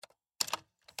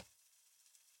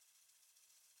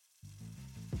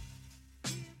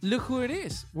look who it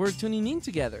is. We're tuning in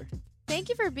together. Thank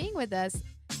you for being with us.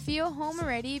 Feel home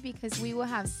already because we will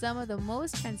have some of the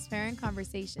most transparent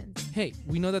conversations. Hey,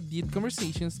 we know that deep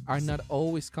conversations are not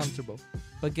always comfortable,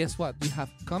 but guess what? We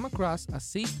have come across a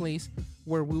safe place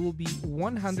where we will be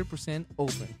 100%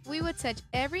 open. We will touch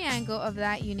every angle of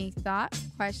that unique thought,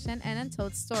 question, and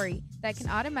untold story that can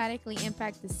automatically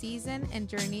impact the season and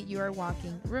journey you are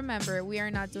walking. Remember, we are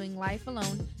not doing life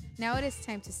alone. Now it is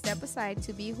time to step aside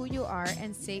to be who you are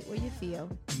and say what you feel.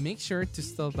 Make sure to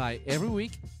stop by every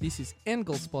week. This is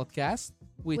Engels Podcast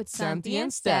with Santi Santi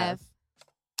and Steph.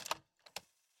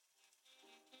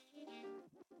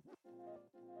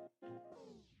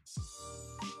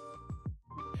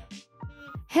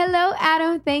 Hello,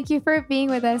 Adam. Thank you for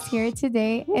being with us here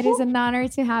today. It is an honor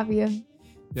to have you.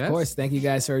 Yes? Of course. Thank you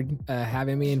guys for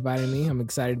having me, inviting me. I'm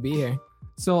excited to be here.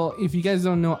 So if you guys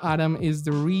don't know, Adam is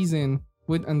the reason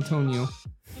with Antonio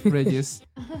Regis,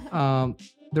 the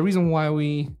reason why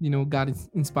we, got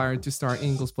inspired to start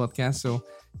Engels Podcast. So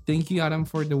thank you, Adam,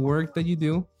 for the work that you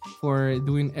do, for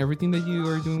doing everything that you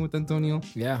are doing with Antonio.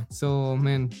 Yeah. So,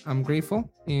 man, I'm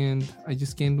grateful, and I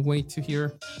just can't wait to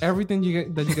hear everything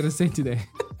that you got to say today.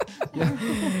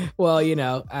 Well,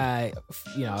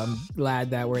 I'm glad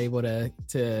that we're able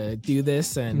to do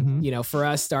this, and for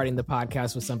us, starting the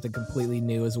podcast was something completely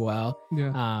new as well.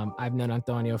 Yeah. I've known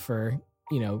Antonio for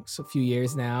a few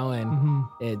years now, and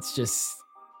it's just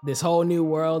this whole new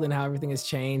world and how everything has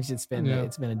changed. It's been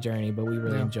a journey, but we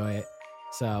really enjoy it.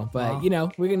 So, but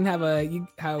we're gonna have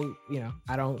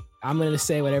I'm gonna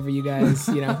say whatever you guys,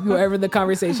 whoever the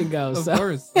conversation goes. Of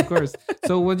course.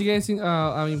 So, what do you guys think?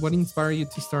 What inspired you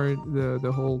to start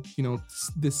the whole,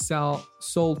 the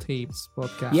Soul Tapes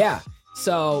podcast? Yeah.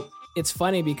 So it's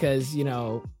funny because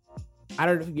I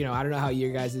don't know how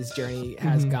your guys' journey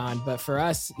has gone, but for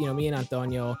us, me and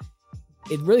Antonio,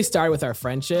 it really started with our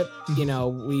friendship.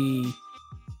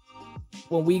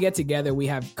 When we get together, we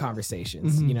have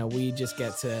conversations. We just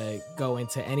get to go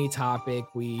into any topic.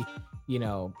 We'll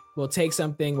take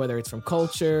something, whether it's from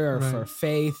culture or for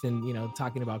faith, and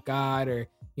talking about God, or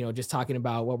just talking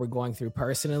about what we're going through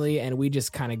personally, and we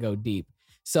just kind of go deep.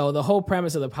 So the whole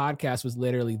premise of the podcast was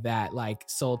literally that, like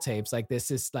Soul Tapes. Like,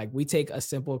 this is like, we take a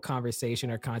simple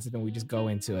conversation or concept and we just go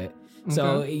into it. Okay.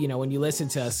 So, when you listen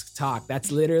to us talk,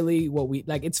 that's literally what we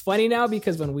like. It's funny now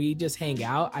because when we just hang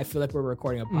out, I feel like we're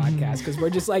recording a podcast because we're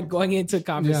just like going into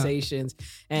conversations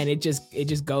and it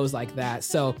just goes like that.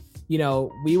 So,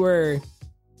 we were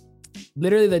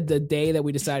literally the day that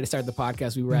we decided to start the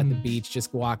podcast, we were at the beach,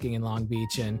 just walking in Long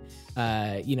Beach, and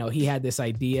he had this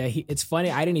idea. It's funny,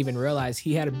 I didn't even realize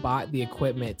he had bought the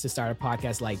equipment to start a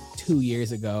podcast like 2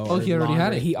 years ago. Oh, he already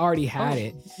had it. He already had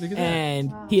it,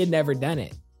 and he had never done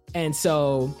it. And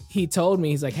so he told me,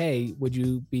 he's like, "Hey, would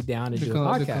you be down to do a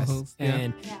podcast?"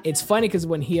 And it's funny because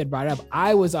when he had brought it up,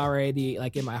 I was already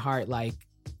like in my heart, like,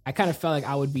 I kind of felt like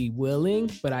I would be willing,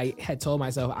 but I had told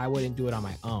myself I wouldn't do it on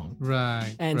my own.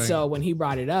 Right. And so when he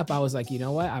brought it up, I was like, you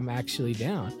know what? I'm actually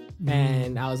down.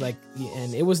 And I was like,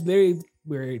 and it was literally,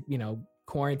 we were,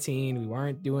 quarantined. We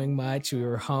weren't doing much. We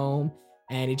were home.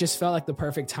 And it just felt like the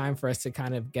perfect time for us to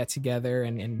kind of get together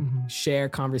and share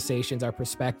conversations, our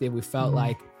perspective. We felt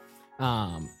like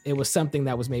it was something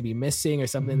that was maybe missing, or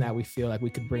something that we feel like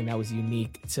we could bring that was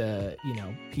unique to,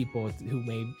 people who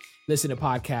may listen to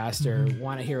podcasts or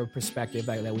want to hear a perspective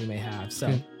that we may have. So,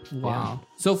 wow. Yeah.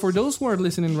 So for those who are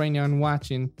listening right now and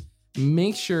watching,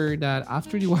 make sure that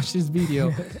after you watch this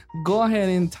video, go ahead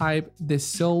and type the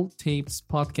Soul Tapes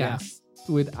podcast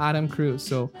with Adam Cruz.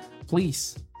 So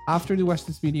please, after you watch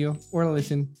this video or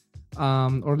listen,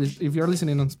 if you're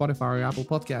listening on Spotify or Apple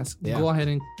Podcasts, go ahead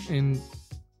and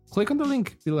click on the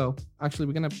link below. Actually,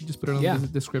 we're gonna just put it on the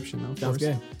description. Of Sounds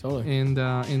course. Good. Totally.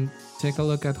 And take a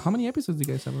look at how many episodes you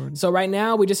guys have already. So right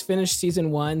now we just finished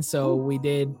season 1. So we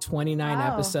did 29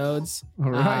 episodes.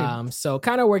 All right. So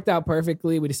kind of worked out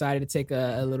perfectly. We decided to take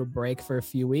a little break for a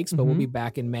few weeks, but we'll be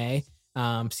back in May,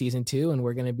 season 2, and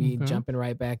we're gonna be jumping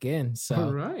right back in. So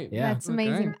all right. Yeah, that's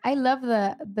amazing. Okay. I love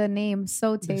the name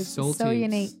Soul Tapes. It's so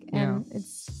unique, and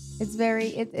it's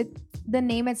very the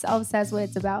name itself says what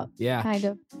it's about. Yeah, kind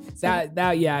of. So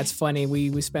it's funny.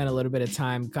 We spent a little bit of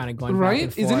time kind of going right. Back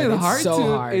and forth. Isn't it hard? It's so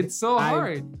hard. It's so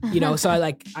hard. So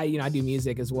I do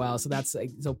music as well. So that's like,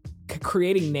 so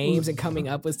creating names and coming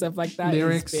up with stuff like that.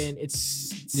 Lyrics.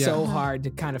 It's so hard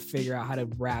to kind of figure out how to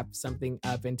wrap something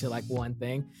up into like one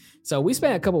thing. So we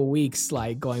spent a couple of weeks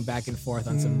like going back and forth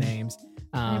on some names.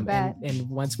 And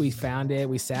once we found it,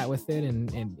 we sat with it,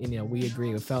 and you know, we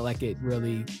agree. It felt like it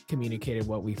really communicated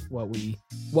what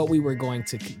we were going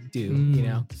to do. You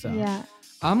know, so yeah.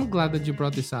 I'm glad that you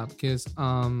brought this up because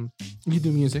you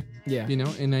do music, yeah, you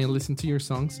know, and I listen to your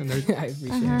songs and they're I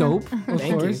appreciate dope, of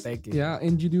Thank course. you, thank you. Yeah,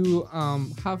 and you do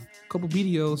have a couple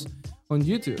videos on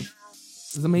YouTube.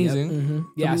 It's amazing. Yep. Mm-hmm.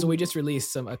 Yeah, So so we just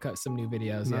released some new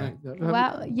videos. Yeah. Nice.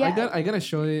 Wow, yeah. I gotta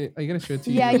show it. I gotta show it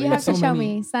to you. Yeah, you There's have to so show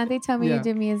many. me. Santi told me Yeah. you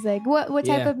do music. What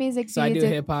type Yeah. of music So do I you do do?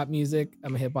 hip hop music.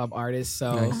 I'm a hip hop artist.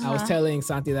 So Nice. I was Uh-huh. telling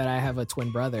Santi that I have a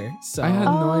twin brother. So I had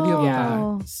no idea about Yeah.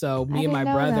 Oh. So I me and my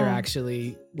didn't know brother that.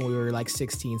 actually, when we were like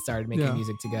 16, started making Yeah.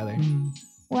 music together. that.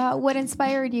 Wow, what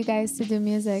inspired you guys to do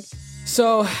music?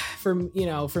 So for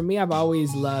me, I've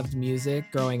always loved music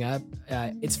growing up.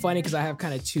 It's funny because I have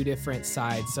kind of two different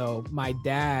sides. So my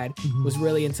dad Mhm. was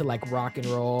really into like rock and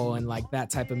roll and like that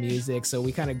type of music. So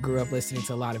we kind of grew up listening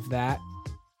to a lot of that.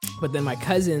 But then my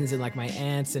cousins and like my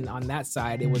aunts and on that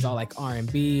side, it was all like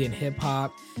R&B and hip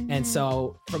hop. And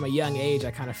so from a young age,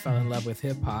 I kind of fell in love with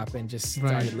hip hop and just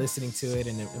started Right. listening to it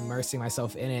and immersing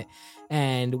myself in it.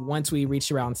 And once we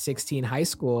reached around 16 high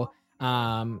school,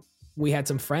 we had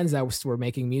some friends that were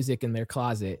making music in their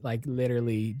closet, like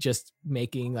literally just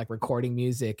making, like recording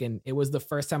music. And it was the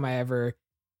first time I ever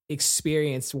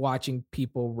experienced watching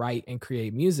people write and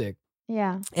create music.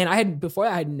 Yeah. And I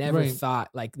had never Right. thought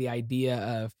like the idea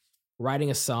of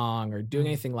writing a song or doing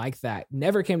anything like that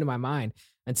never came to my mind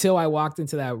until I walked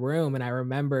into that room. And I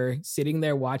remember sitting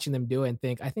there watching them do it and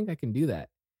think, I think I can do that.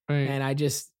 Right. And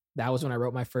that was when I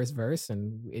wrote my first verse,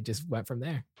 and it just went from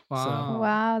there. Wow.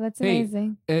 Wow, that's Hey,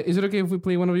 amazing. Is it okay if we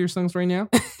play one of your songs right now?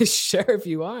 Sure, if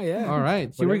you want, yeah. All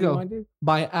right, here we Whatever you go. wanna do.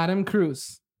 By Adam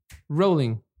Cruz.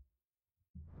 Rolling.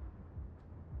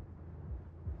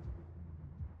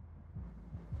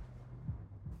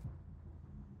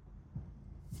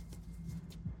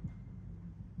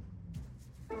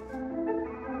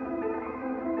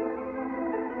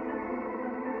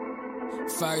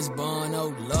 Firstborn,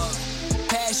 oh Lord.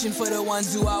 Passion for the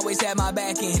ones who always had my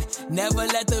back in. Never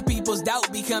let the people's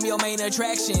doubt become your main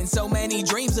attraction. So many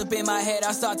dreams up in my head,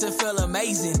 I start to feel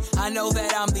amazing. I know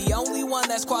that I'm the only one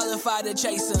that's qualified to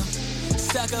chase them.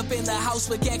 Stuck up in the house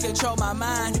but can't control my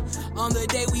mind. On the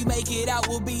day we make it out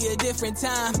will be a different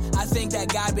time. I think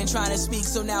that God been trying to speak,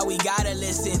 so now we gotta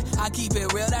listen. I keep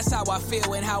it real, that's how I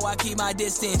feel and how I keep my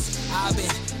distance. I've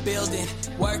been building,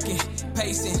 working,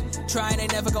 pacing, trying to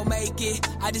never go make it.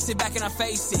 I just sit back and I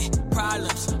face it.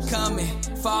 Problems coming,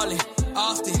 falling,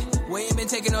 often. We ain't been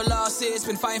taking no losses,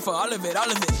 been fighting for all of it, all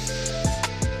of it.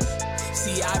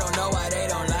 See, I don't know why they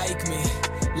don't like me.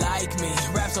 Like me,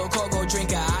 rap so cold, go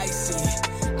drink a icy.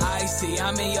 Icy,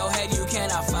 I'm in your head, you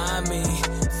cannot find me.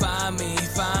 Find me,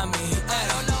 find me. I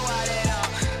don't know why they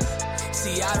don't.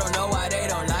 See, I don't know why they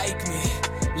don't like me.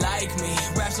 Like me,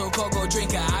 rap so cold, go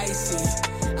drink a icy.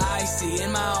 Icy,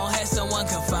 in my own head, someone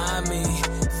can find me.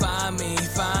 Find me,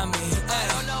 find me. I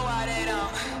don't know why they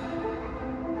don't.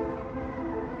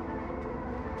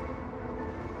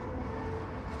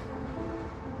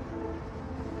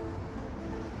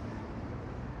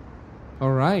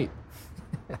 All right.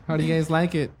 How do you guys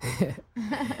like it?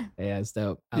 Yeah, it's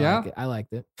dope. Yeah? I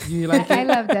liked it. You like it? I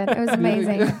loved it. It was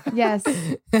amazing. Yes.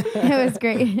 It was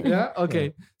great. Yeah.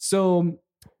 Okay. So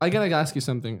I gotta ask you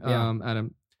something, Yeah.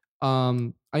 Adam.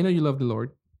 I know you love the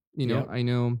Lord. You know, Yep. I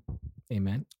know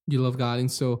Amen. you love God, and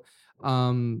so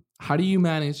how do you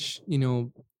manage? You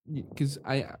know, because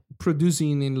I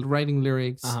producing and writing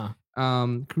lyrics,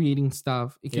 creating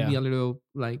stuff, it can Yeah. be a little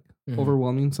like Mhm.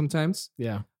 overwhelming sometimes.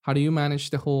 Yeah. How do you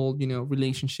manage the whole, you know,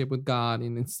 relationship with God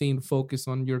and staying focused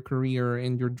on your career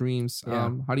and your dreams? Yeah.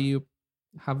 How do you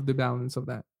have the balance of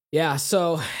that? Yeah.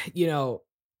 So,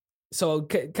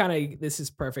 kind of this is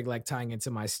perfect, like tying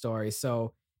into my story.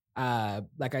 So,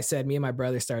 like I said, me and my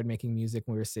brother started making music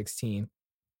when we were 16.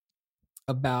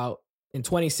 About in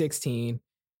 2016,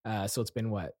 so it's been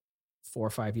what, 4 or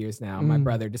 5 years now. My Mm.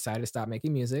 brother decided to stop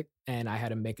making music, and I had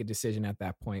to make a decision at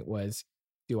that point: was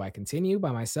do I continue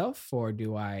by myself or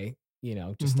do I,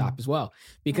 just stop as well?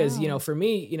 Because Wow. for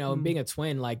me, Mm. being a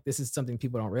twin, like this is something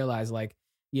people don't realize, like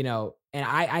and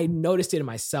I noticed it in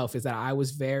myself is that I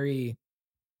was very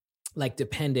like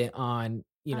dependent on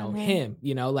On him,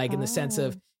 like in the sense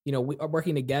of Oh. we are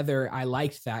working together. I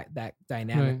liked that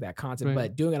dynamic, Right, that concept, right.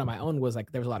 but doing it on my own was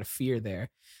like there was a lot of fear there.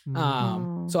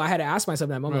 Oh. So I had to ask myself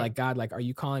in that moment, Right. like, God, like, are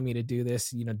you calling me to do this?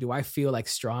 Do I feel like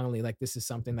strongly like this is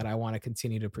something that I want to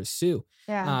continue to pursue?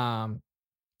 Yeah.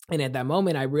 And at that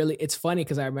moment, it's funny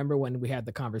because I remember when we had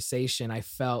the conversation, I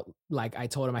felt like I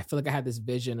told him, I feel like I had this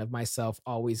vision of myself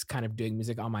always kind of doing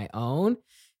music on my own.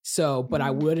 So, but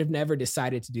I would have never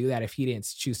decided to do that if he didn't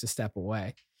choose to step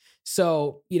away.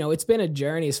 So, it's been a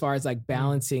journey as far as like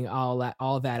balancing all that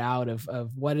out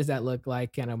of what does that look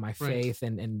like, kind of my faith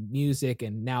and music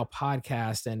and now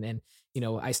podcast and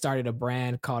I started a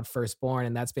brand called Firstborn,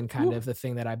 and that's been kind of the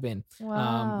thing that I've been,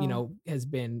 has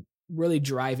been really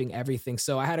driving everything.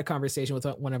 So I had a conversation with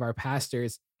one of our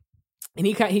pastors, and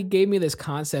he gave me this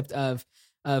concept of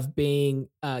being,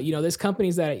 there's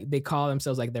companies that they call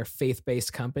themselves like they're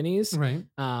faith-based companies. Right.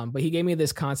 But he gave me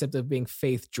this concept of being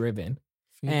faith-driven.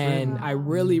 And I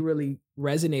really, really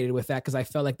resonated with that because I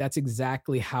felt like that's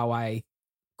exactly how I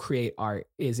create art.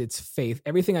 It's faith.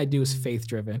 Everything I do is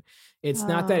faith-driven. It's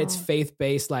not that it's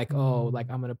faith-based, like, like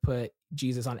I'm going to put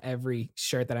Jesus on every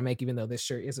shirt that I make, even though this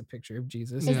shirt is a picture of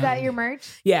Jesus. Is that your merch?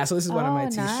 Yeah. So this is one of my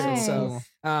t-shirts.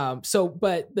 Nice.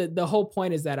 But the whole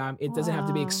point is that it doesn't have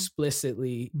to be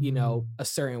explicitly, a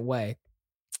certain way.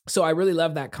 So I really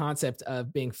love that concept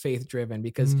of being faith-driven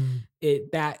because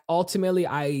that ultimately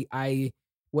I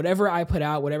whatever I put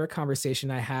out, whatever conversation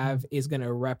I have is going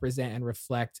to represent and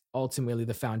reflect ultimately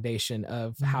the foundation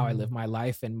of how I live my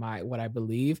life and what I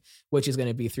believe, which is going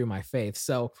to be through my faith.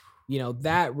 So,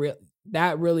 that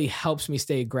really helps me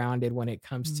stay grounded when it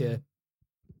comes to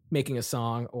making a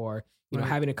song or,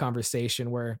 having a conversation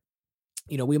where,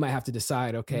 we might have to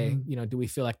decide, okay, do we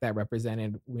feel like that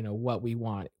represented, what we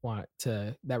want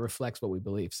that reflects what we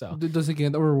believe. So does it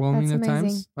get overwhelming That's at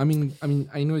amazing. times? I mean,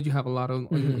 I know you have a lot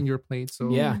on your plate.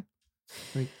 So yeah.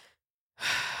 Like,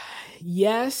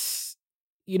 yes.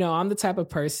 I'm the type of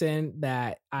person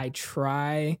that I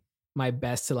try my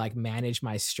best to like manage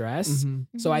my stress.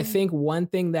 So I think one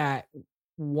thing that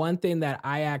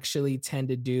I actually tend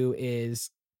to do is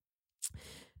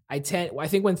I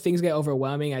think when things get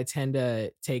overwhelming, I tend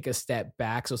to take a step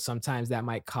back. So sometimes that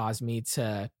might cause me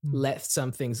to let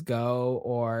some things go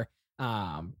or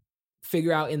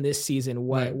figure out in this season,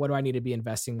 what do I need to be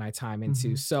investing my time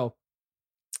into? So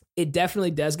it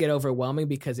definitely does get overwhelming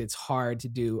because it's hard to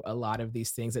do a lot of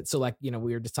these things. So like, we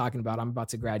were just talking about, I'm about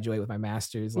to graduate with my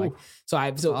master's. Like,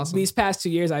 awesome. These past 2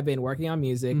 years I've been working on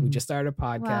music. We just started a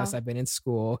podcast. Wow. I've been in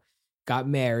school, got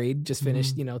married, just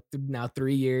finished, now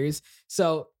 3 years.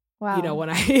 So, when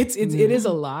it is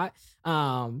a lot.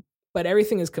 But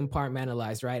everything is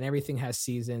compartmentalized, right? And everything has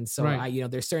seasons. So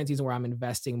there's certain seasons where I'm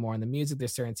investing more in the music.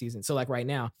 There's certain seasons. So like right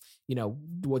now,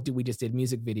 we just did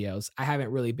music videos. I haven't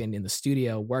really been in the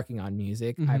studio working on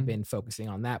music. I've been focusing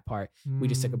on that part. We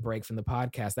just took a break from the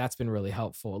podcast. That's been really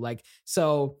helpful. Like,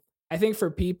 so I think for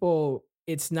people,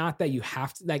 it's not that you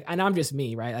have to like, and I'm just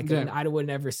me, right? Like I would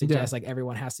never suggest like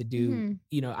everyone has to do,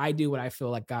 I do what I feel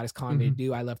like God is calling me to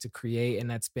do. I love to create, and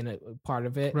that's been a part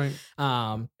of it. Right.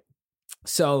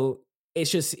 So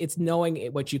it's knowing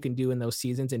what you can do in those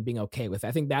seasons and being okay with it.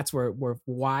 I think that's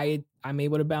why I'm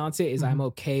able to balance it is I'm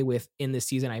okay with in this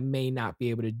season, I may not be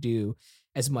able to do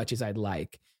as much as I'd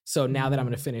like. So now that I'm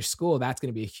going to finish school, that's going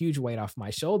to be a huge weight off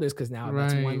my shoulders because now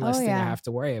that's one less thing I have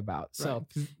to worry about. So,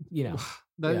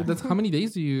 that's how many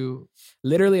days do you?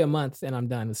 Literally a month and I'm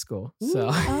done with school. So,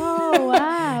 oh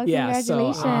wow!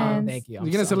 Congratulations! So, thank you.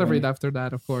 You're gonna celebrate after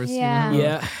that, of course.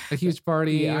 Yeah, a huge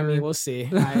party. Yeah, I mean, we'll see.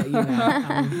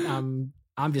 I'm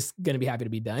just gonna be happy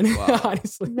to be done.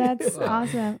 Honestly, that's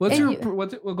awesome. Well,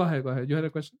 go ahead. You had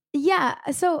a question? Yeah.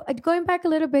 So going back a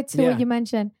little bit to what you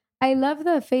mentioned, I love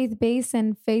the faith-based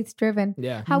and faith-driven.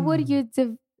 Yeah. How would you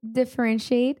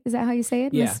differentiate? Is that how you say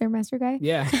it, Mr. Master Guy?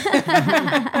 Yeah.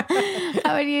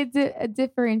 How would you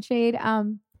differentiate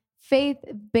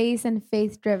faith-based and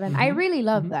faith-driven? I really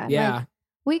love that. Yeah. Like,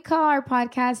 we call our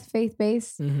podcast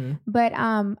faith-based, but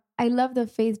I love the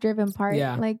faith-driven part.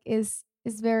 Yeah. Like is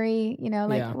very,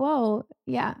 whoa.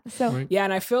 Yeah. So yeah,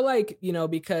 and I feel like,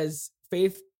 because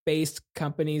faith-based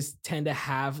companies tend to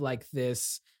have like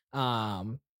this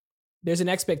there's an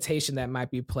expectation that might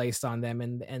be placed on them.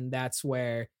 And that's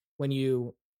where when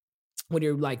you're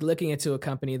like looking into a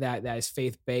company that is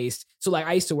faith-based. So like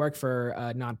I used to work for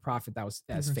a nonprofit that was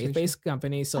faith-based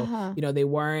company. So,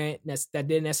 that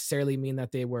didn't necessarily mean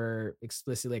that they were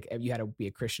explicitly like you had to be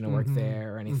a Christian to work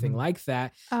there or anything like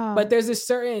that. But there's a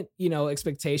certain,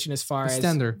 expectation as far as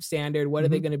standard. What are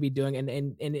they going to be doing?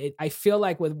 And I feel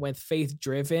like with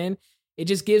faith-driven, it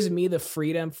just gives me the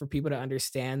freedom for people to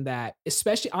understand that,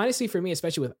 honestly for me,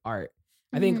 especially with art,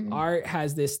 I think art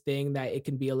has this thing that it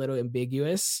can be a little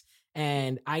ambiguous.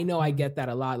 And I know I get that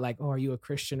a lot. Like, oh, are you a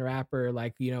Christian rapper?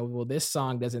 Like, well, this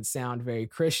song doesn't sound very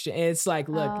Christian. And it's like,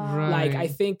 look, like, I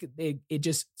think it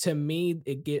just, to me,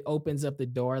 it opens up the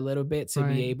door a little bit to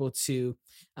be able to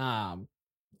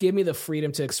give me the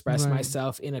freedom to express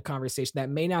myself in a conversation that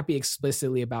may not be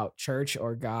explicitly about church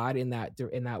or God in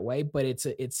that way, but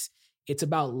it's it's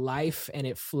about life, and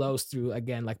it flows through,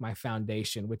 again, like my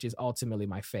foundation, which is ultimately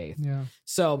my faith. Yeah.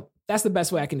 So that's the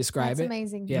best way I can describe That's it.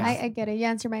 amazing. Yeah. I get it. You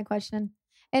answered my question.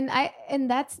 And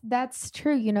that's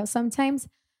true. You know, sometimes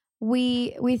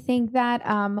we think that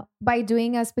by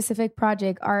doing a specific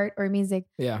project, art or music,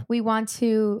 Yeah. we want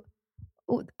to,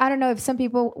 I don't know if some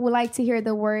people would like to hear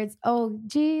the words, oh,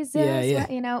 Jesus,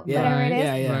 you know, Yeah. whatever it is.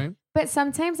 Yeah. Right. But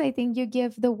sometimes I think you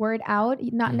give the word out,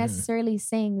 not necessarily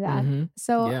saying that.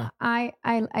 So I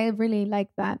really like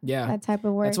that. Yeah. That type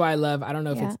of word. That's why I love, I don't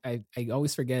know if it's, I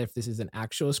always forget if this is an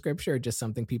actual scripture or just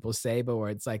something people say, but where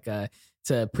it's like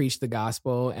to preach the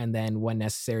gospel and then when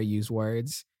necessary use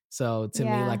words. So to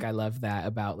me, like, I love that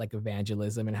about like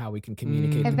evangelism and how we can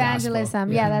communicate the evangelism.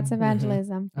 gospel. Yeah, that's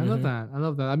evangelism. I love that. I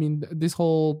love that. I mean, this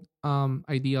whole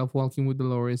idea of walking with the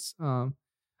Lord is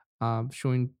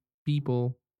showing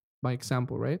people by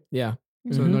example, right? Yeah.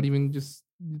 So not even just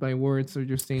by words or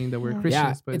just saying that we're Christians.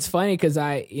 Yeah, but it's funny because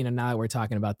now that we're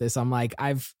talking about this, I'm like,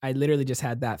 I literally just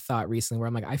had that thought recently where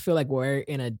I'm like, I feel like we're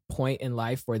in a point in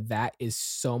life where that is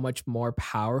so much more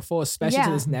powerful, especially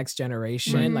to this next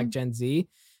generation, like Gen Z.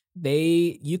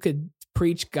 You could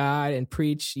preach God and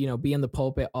preach, be in the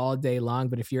pulpit all day long,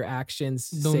 but if your actions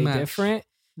say different,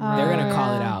 they're gonna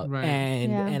call it out. Right.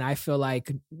 And I feel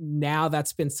like now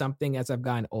that's been something as I've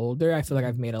gotten older. I feel like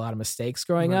I've made a lot of mistakes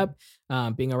growing up,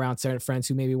 being around certain friends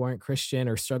who maybe weren't Christian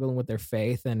or struggling with their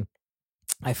faith. And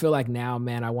I feel like now,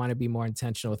 man, I want to be more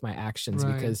intentional with my actions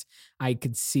because I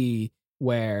could see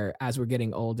where as we're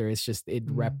getting older, it's just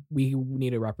we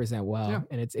need to represent well,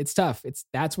 and it's tough.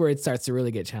 That's where it starts to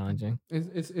really get challenging.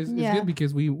 It's good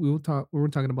because we were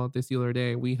talking about this the other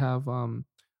day. We have one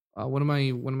of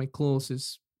my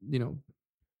closest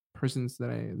persons that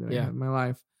I have in my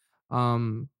life. I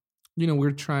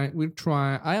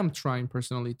am trying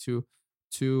personally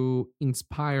to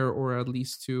inspire or at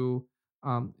least to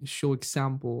show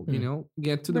example.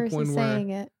 Get to the point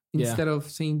where instead of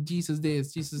saying Jesus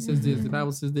this, Jesus says this, the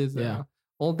Bible says this.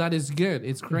 All that is good.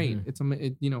 It's great.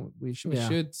 We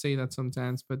should say that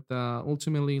sometimes, but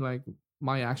ultimately, like,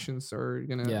 my actions are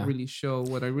gonna really show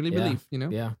what I really believe.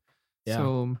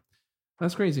 So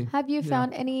that's crazy. Have you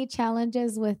found any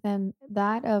challenges within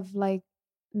that of like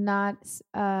not?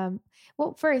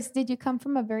 Well, first, did you come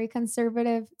from a very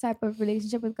conservative type of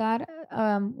relationship with God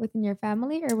within your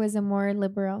family, or was it more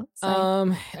liberal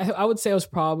side? I would say it was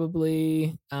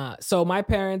probably so my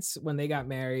parents, when they got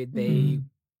married,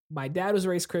 my dad was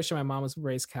raised Christian, my mom was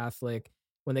raised Catholic.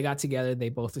 When they got together, they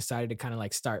both decided to kind of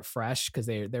like start fresh because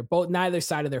they're both, neither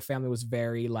side of their family was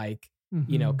very like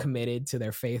committed to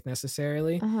their faith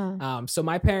necessarily. So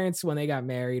my parents, when they got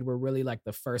married, were really like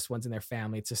the first ones in their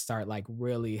family to start like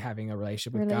really having a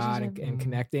relationship with God and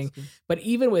connecting. But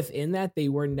even within that, they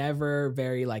were never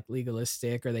very like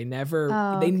legalistic, or they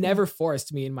never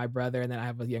forced me and my brother, and then I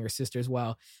have a younger sister as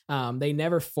well. They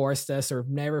never forced us or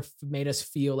never made us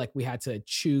feel like we had to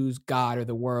choose God or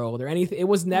the world or anything. It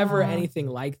was never anything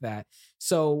like that.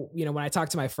 So, when I talk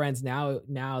to my friends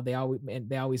now they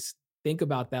always think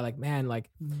about that, like, man, like,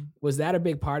 was that a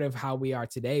big part of how we are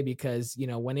today? Because,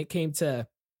 when it came to,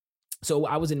 so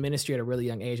I was in ministry at a really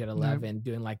young age at 11,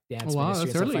 doing like dance ministry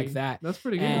and stuff like that. That's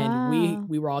pretty good. And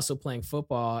we were also playing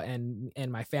football, and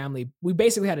my family, we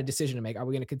basically had a decision to make. Are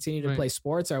we going to continue to play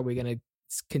sports, or are we going to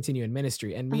continue in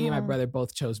ministry? And me and my brother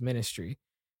both chose ministry.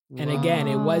 And again,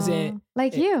 it wasn't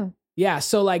like you. Yeah,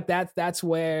 so like that's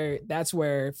where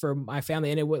for my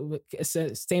family, and it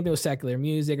same thing with secular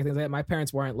music or things like that. My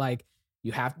parents weren't like,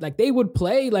 you have, like, they would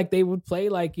play like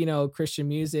Christian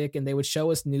music, and they would show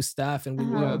us new stuff, and we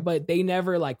would, but they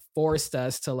never like forced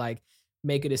us to like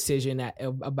make a decision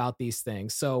about these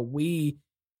things. So we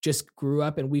just grew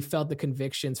up and we felt the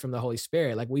convictions from the Holy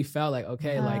Spirit. Like, we felt like,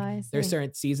 okay, like there's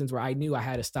certain seasons where I knew I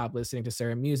had to stop listening to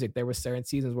certain music. There were certain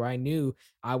seasons where I knew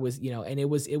I was, and it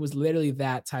was literally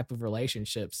that type of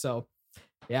relationship. So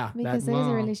yeah. Because it is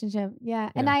a relationship. Yeah.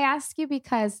 And I ask you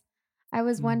because I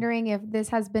was wondering if this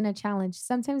has been a challenge.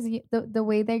 Sometimes the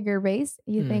way that you're raised,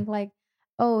 you think like,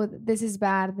 oh, this is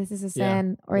bad, this is a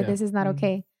sin, or this is not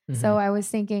okay. So I was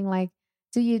thinking like,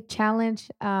 do you challenge,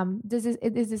 is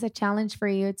this a challenge for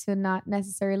you to not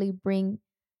necessarily bring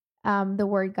the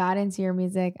word God into your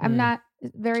music? I'm not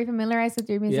very familiarized with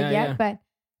your music yet, but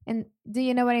do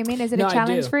you know what I mean? Is it a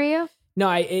challenge for you?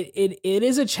 No, it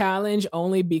is a challenge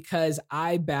only because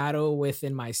I battle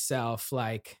within myself.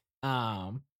 Like,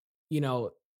 I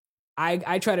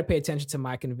try to pay attention to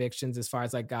my convictions as far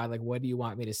as like, God, like, what do you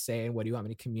want me to say and what do you want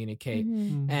me to communicate?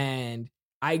 And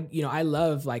I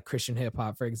love like Christian hip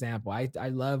hop, for example. I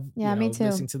love me too.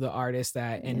 listening to the artists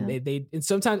that, and they and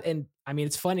sometimes, and I mean,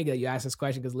 it's funny that you asked this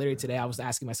question because literally today I was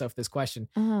asking myself this question,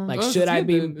 like, should I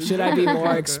be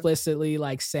more explicitly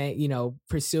like saying,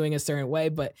 pursuing a certain way?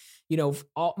 But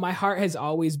my heart has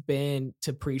always been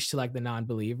to preach to like the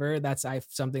non-believer. That's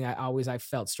something I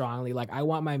felt strongly. Like, I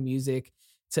want my music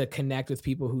to connect with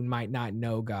people who might not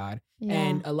know God.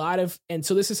 And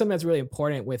so this is something that's really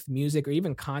important with music or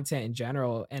even content in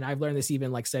general. And I've learned this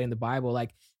even like studying the Bible.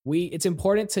 Like, it's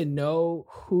important to know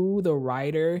who the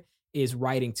writer is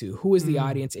writing to, who is the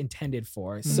audience intended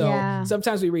for. So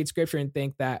sometimes we read scripture and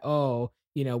think that,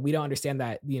 we don't understand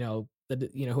that,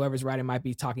 whoever's writing might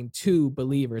be talking to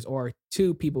believers or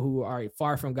to people who are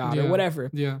far from God or whatever.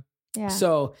 Yeah. Yeah.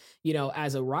 So,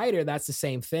 as a writer, that's the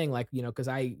same thing. Like, because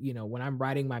when I'm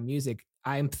writing my music,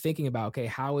 I'm thinking about, okay,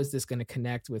 how is this going to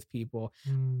connect with people?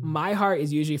 My heart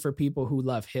is usually for people who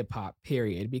love hip hop,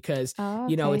 period. Because,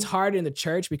 it's hard in the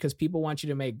church because people want you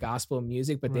to make gospel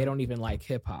music, but they don't even like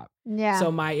hip hop. Yeah. So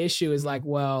my issue is like,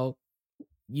 well,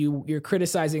 you're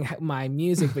criticizing my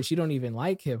music, but you don't even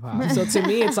like hip hop. So to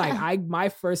me, it's like my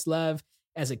first love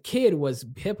as a kid was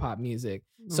hip hop music.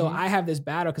 So I have this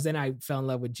battle because then I fell in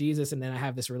love with Jesus and then I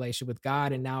have this relationship with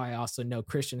God. And now I also know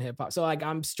Christian hip hop. So like,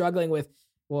 I'm struggling with,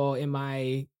 well, am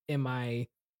I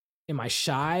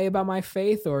shy about my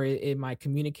faith or am I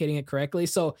communicating it correctly?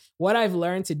 So what I've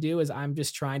learned to do is I'm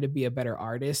just trying to be a better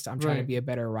artist. I'm trying to be a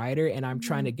better writer. And I'm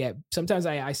trying to sometimes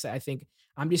I think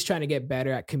I'm just trying to get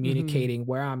better at communicating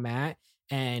where I'm at.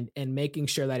 And making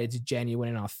sure that it's genuine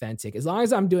and authentic. As long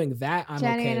as I'm doing that, I'm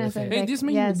okay with it. Hey,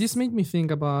 this made me think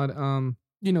about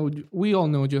we all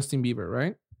know Justin Bieber,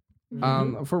 right?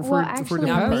 For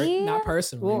the not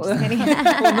personally.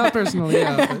 Well, not personally.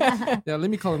 Yeah, let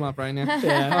me call him up right now.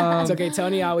 Yeah, it's okay.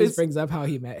 Tony always brings up how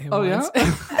he met him. Oh once.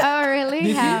 Yeah. Oh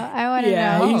really? How? I want to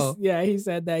know. He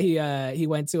said that he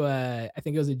went to I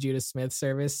think it was a Judas Smith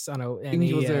service and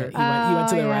he went to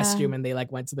the restroom and they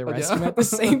like went to the restroom at the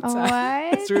same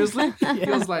time. What? Seriously? He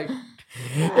was like.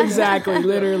 Exactly,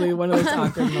 literally one of those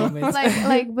awkward moments.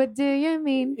 Like, what do you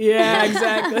mean? Yeah,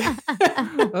 exactly.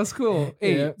 That's cool.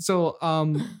 Hey, so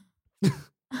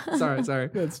sorry.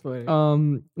 That's funny.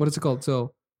 What is it called?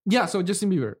 So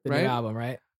Justin Bieber, the right? new album,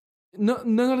 right? No,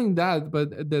 not only that,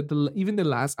 but even the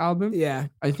last album. Yeah,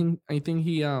 I think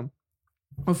he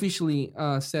officially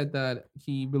said that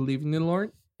he believed in the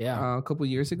Lord. Yeah, a couple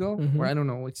years ago, or I don't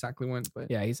know exactly when,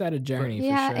 but yeah, he's had a journey. For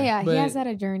sure. Yeah, he has had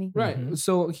a journey. Right.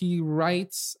 So he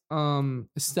writes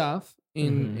stuff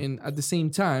in at the same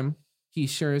time he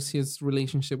shares his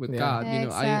relationship with God.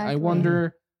 Exactly. I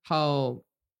wonder how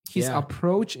his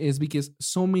approach is because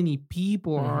so many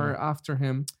people are after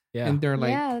him, and they're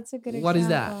like, that's a good example. What is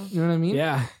that? You know what I mean?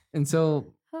 Yeah. And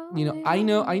so I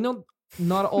know.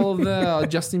 Not all of the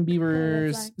Justin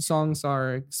Bieber's songs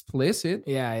are explicit.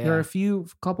 Yeah. There are a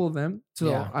couple of them.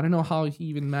 So I don't know how he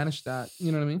even managed that.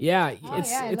 You know what I mean? Yeah.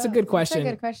 It's a good question.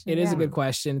 It is a good good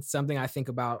question. It's something I think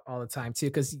about all the time too.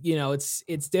 Cause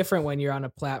it's different when you're on a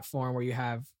platform where you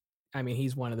have, I mean,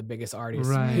 he's one of the biggest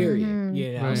artists, period.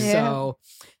 You know?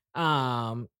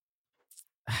 Right.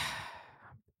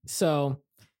 So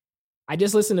I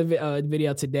just listened to a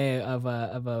video today of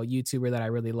a YouTuber that I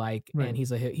really like, and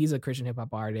he's a Christian hip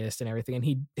hop artist and everything, and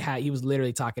he was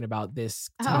literally talking about this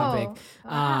topic.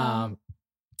 Wow.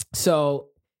 So,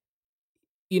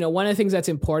 one of the things that's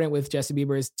important with Justin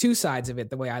Bieber is two sides of it.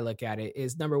 The way I look at it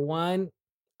is, number one,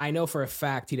 I know for a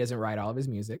fact he doesn't write all of his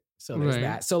music, so there's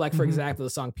that. So, like for example, the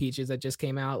song "Peaches" that just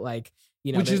came out, like.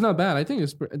 Which is not bad. I think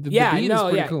it's the beat is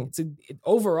pretty cool.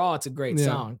 Overall, it's a great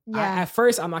song. Yeah. At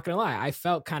first, I'm not gonna lie, I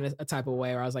felt kind of a type of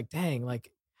way where I was like, "Dang, like,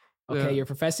 okay, you're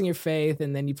professing your faith,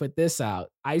 and then you put this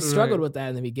out." I struggled with that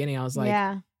in the beginning. I was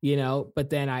like, but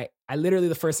then I literally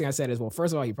the first thing I said is, well,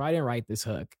 first of all, he probably didn't write this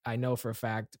hook. I know for a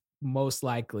fact, most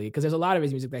likely, because there's a lot of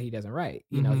his music that he doesn't write.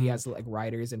 He has like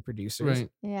writers and producers. Right.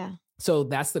 Yeah. So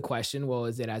that's the question. Well,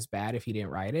 is it as bad if he didn't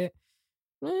write it?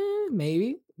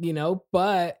 Maybe,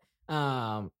 but.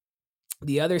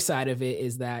 The other side of it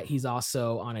is that he's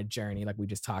also on a journey, like we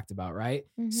just talked about, right?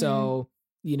 So,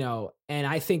 and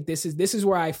I think this is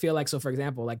where I feel like, so for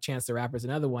example, like Chance the Rapper is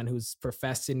another one who's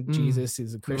professing Jesus,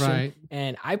 who's a Christian,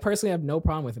 and I personally have no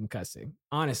problem with him cussing,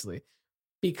 honestly,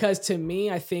 because to me,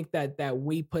 I think that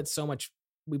we put so much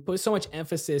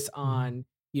emphasis on.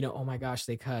 Oh my gosh,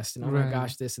 they cussed, and oh my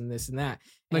gosh, this and this and that.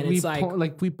 And like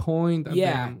it's we point at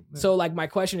them. So like my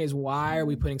question is, why are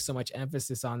we putting so much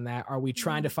emphasis on that? Are we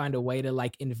trying to find a way to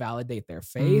like invalidate their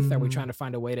faith? Are we trying to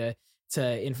find a way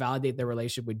to invalidate their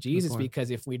relationship with Jesus,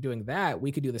 because if we're doing that,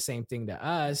 we could do the same thing to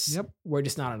us. Yep. We're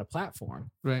just not on a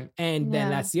platform. Right. And then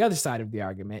that's the other side of the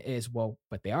argument is, well,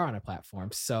 but they are on a platform.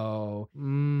 So,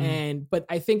 but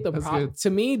I think to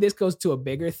me, this goes to a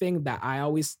bigger thing that I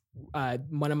always,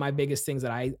 one of my biggest things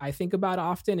that I think about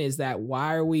often is that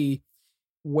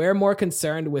we're more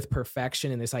concerned with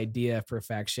perfection and this idea of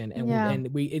perfection. And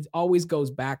it always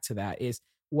goes back to that is,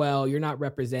 well, you're not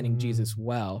representing Jesus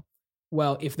well.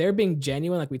 Well, if they're being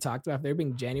genuine, like we talked about, if they're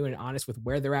being genuine and honest with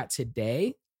where they're at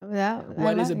today,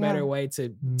 what is a better way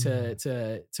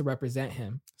to represent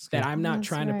him? That I'm not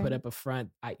trying to put up a front,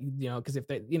 because if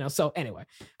they, so anyway,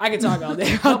 I can talk all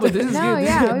day. But this is good.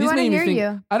 Yeah, we want to hear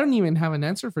you. I don't even have an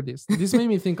answer for this. This made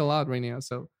me think a lot right now.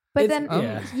 So. But then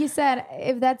you said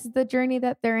if that's the journey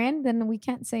that they're in, then we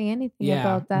can't say anything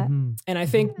about that. Mm-hmm. And I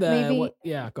think go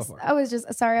for it. I was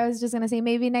just going to say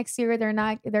maybe next year they're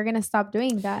going to stop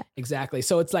doing that. Exactly.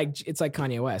 So it's like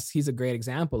Kanye West. He's a great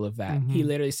example of that. He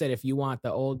literally said, if you want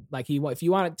the old, if you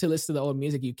want to listen to the old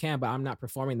music, you can, but I'm not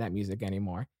performing that music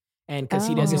anymore. And because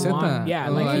he doesn't want,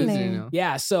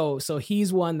 So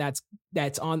he's one that's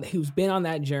who's been on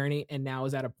that journey and now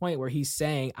is at a point where he's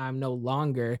saying, I'm no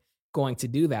longer going to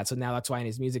do that. So now that's why in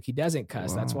his music he doesn't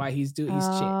cuss. That's why he's changed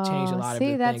a lot of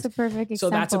the that's things. A perfect example. So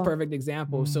that's a perfect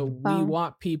example. So we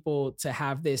want people to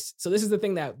have this. So this is the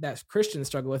thing that Christians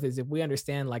struggle with is if we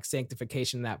understand like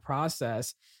sanctification, that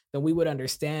process, then we would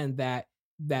understand that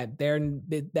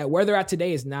where they're at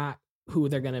today is not who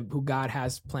God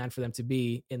has planned for them to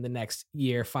be in the next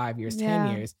year, 5 years,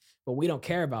 10 years. But we don't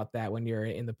care about that when you're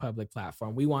in the public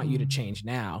platform. We want you to change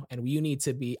now. And I need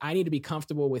to be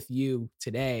comfortable with you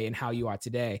today and how you are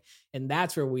today. And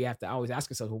that's where we have to always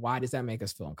ask ourselves, well, why does that make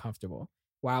us feel uncomfortable?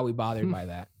 Why are we bothered by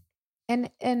that?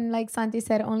 And like Santi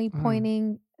said, only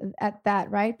pointing at that,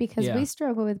 right? Because we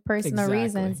struggle with personal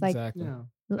reasons. Like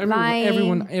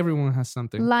lying, everyone has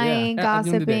something. Lying,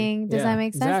 gossiping. Does that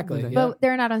make sense? Exactly. But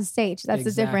they're not on stage. That's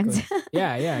the difference.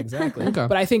 Yeah, exactly. Okay.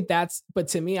 But I think but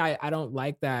to me, I don't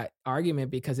like that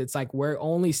argument because it's like we're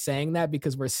only saying that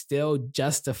because we're still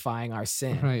justifying our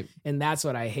sin. Right. And that's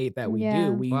what I hate that we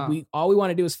do. We all we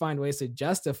want to do is find ways to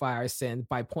justify our sin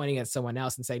by pointing at someone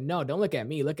else and say, no, don't look at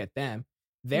me, look at them.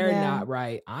 They're not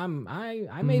right. I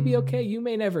may be okay. You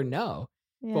may never know.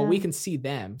 Yeah. But we can see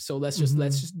them. So let's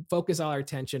just focus all our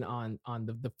attention on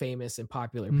the famous and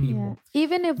popular people. Yeah.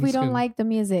 Even if we don't like the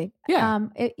music. Yeah.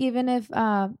 Even if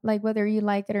like whether you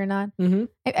like it or not. Mm-hmm.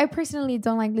 I personally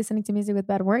don't like listening to music with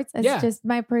bad words. It's just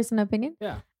my personal opinion.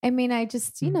 Yeah. I mean, I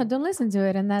just, don't listen to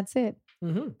it and that's it.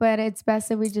 Mm-hmm. But it's best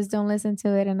if we just don't listen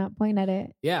to it and not point at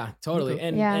it. Yeah, totally.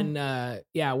 And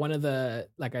one of the,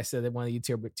 like I said, one of the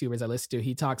YouTubers I listen to,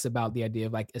 he talks about the idea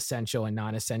of like essential and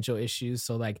non-essential issues.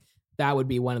 So like, that would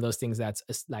be one of those things that's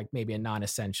like maybe a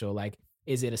non-essential. Like,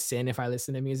 is it a sin if I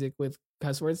listen to music with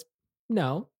cuss words?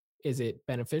 No. Is it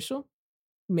beneficial?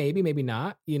 Maybe, maybe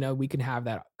not. We can have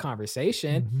that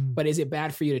conversation. Mm-hmm. But is it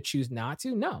bad for you to choose not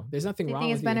to? No. There's nothing wrong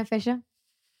with it. Do you think it's beneficial?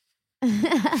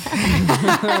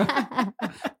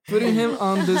 Putting him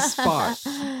on the spot.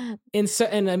 In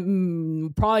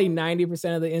probably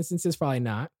 90% of the instances, probably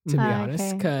not, to be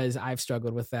honest, because I've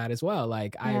struggled with that as well.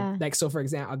 Like so for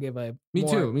example, I'll give a me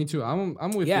too. I'm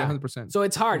with you 100%. So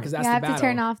it's hard because that's the battle. You have to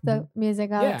turn off the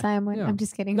music all the time. I'm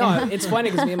just kidding. No, it's funny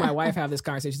because me and my wife have this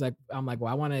conversation. She's like, I'm like,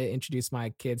 well, I want to introduce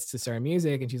my kids to certain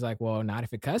music, and she's like, well, not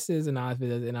if it cusses, and not if it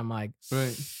does. And I'm like,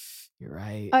 right. You're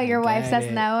right. Oh, your wife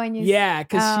says no, and you. Yeah,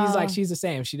 because she's the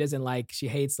same. She doesn't she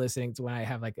hates listening to when I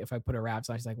have if I put a rap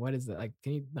song. She's like, "What is it? Like,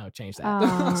 can you change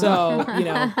that?" So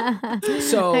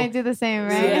so I do the same,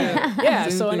 right? Yeah.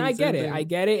 So and I get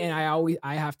it, and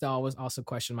I have to always also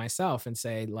question myself and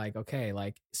say okay,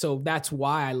 so that's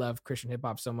why I love Christian hip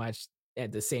hop so much.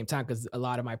 At the same time, because a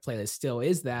lot of my playlist still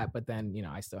is that, but then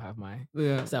I still have my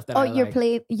stuff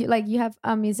that. You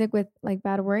have music with like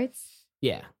bad words.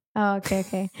 Yeah. Oh,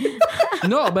 okay.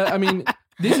 No, but I mean,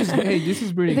 this is pretty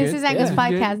good. This is Angus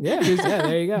podcast. Yeah,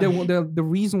 there you go. The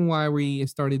reason why we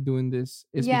started doing this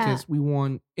is because we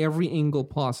want every angle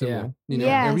possible.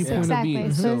 Every point of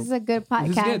view. So this is a good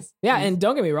podcast. Good. Yeah, and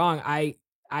don't get me wrong,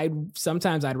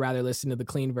 sometimes I'd rather listen to the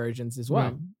clean versions as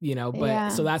well,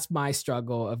 but so that's my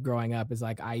struggle of growing up is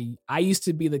like, I used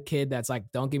to be the kid that's like,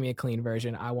 don't give me a clean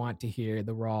version. I want to hear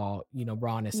the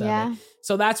rawness of it.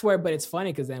 So that's where, but it's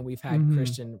funny because then we've had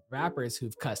Christian rappers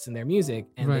who've cussed in their music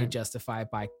and they justify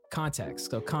it by context.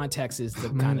 So context is the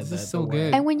kind of so the good.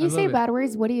 word. And when you say it. bad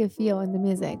words, what do you feel in the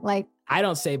music? Like, I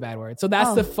don't say bad words. So that's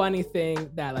Oh. the funny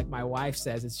thing that like my wife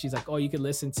says is she's like, oh, you could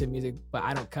listen to music, but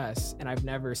I don't cuss. And I've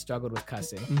never struggled with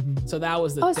cussing. Mhm. So that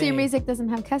was the oh, thing. so your music doesn't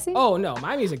have cussing? Oh, no,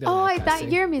 my music doesn't Oh, I have thought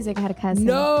cussing. your music had a cussing.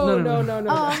 No. Oh,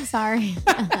 I'm sorry.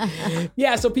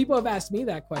 Yeah, so people have asked me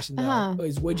that question though, Uh-huh.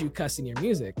 is would you cuss in your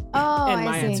music? Oh, And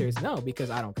my I see. answer is no, because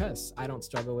I don't cuss. I don't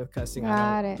struggle with cussing. Got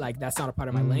I don't it. like that's not a part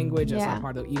of my language. That's Yeah. not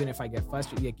part of even if I get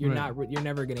frustrated, like you're Right. you're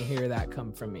never gonna hear that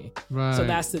come from me. Right. So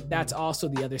that's also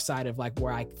the other side of like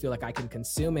where I feel like I can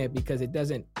consume it because it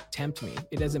doesn't tempt me.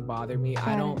 It doesn't bother me.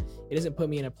 Got It doesn't put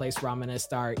me in a place where I'm gonna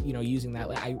start, using that.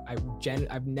 Like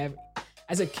I've never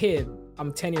as a kid,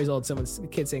 I'm 10 years old, a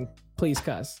kid saying, please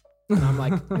cuss. And I'm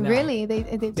like, no. Really? They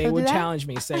They told would you that? challenge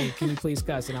me saying, can you please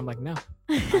cuss? And I'm like, no,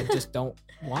 I just don't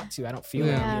want to. I don't feel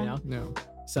Yeah. it, No.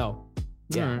 So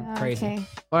yeah, Alright. crazy. Okay.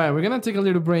 All right, we're gonna take a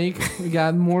little break. We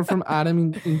got more from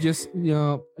Adam in just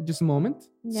a moment.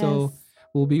 So Yes.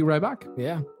 we'll be right back.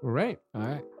 Yeah. All right. All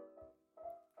right.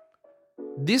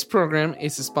 This program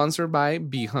is sponsored by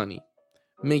Bee Honey.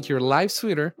 Make your life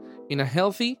sweeter in a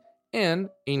healthy and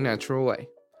a natural way.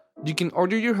 You can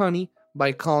order your honey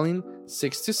by calling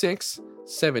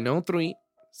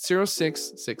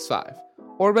 626-703-0665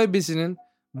 or by visiting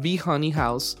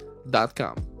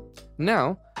beehoneyhouse.com.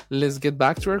 Now, let's get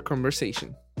back to our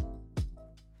conversation.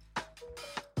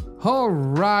 All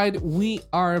right, we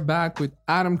are back with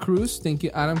Adam Cruz. Thank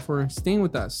you, Adam, for staying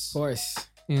with us. Of course.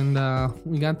 And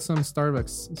we got some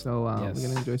Starbucks, so Yes. we're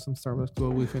gonna enjoy some Starbucks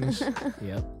while we finish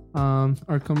Yep.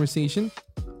 our conversation.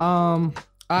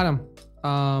 Adam,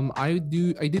 I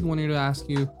did want to ask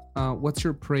you, what's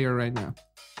your prayer right now?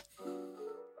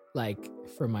 Like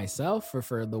for myself or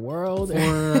for the world?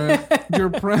 For your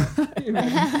prayer?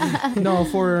 No,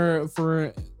 for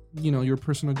your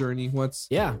personal journey. What's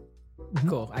Yeah. Mhm.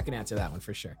 Cool. I can answer that one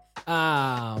for sure.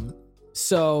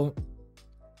 So,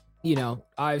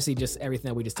 obviously just everything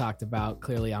that we just talked about,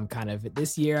 clearly I'm kind of,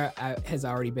 this year has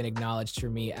already been acknowledged for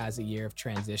me as a year of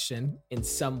transition in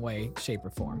some way, shape or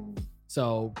form.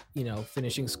 So,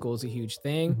 finishing school is a huge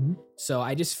thing. Mhm. So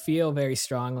I just feel very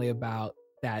strongly about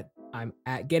that. I'm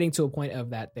getting to a point of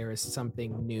that there is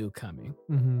something new coming.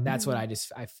 Mhm. That's what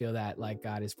I feel that like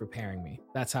God is preparing me.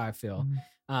 That's how I feel.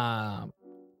 Mhm.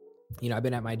 I've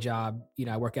been at my job.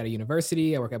 I work at a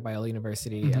university. I work at Biola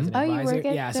University as an Oh, you advisor. work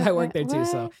at Yeah, so I work there too. what?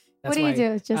 So that's What do you why-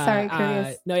 do? Just sorry,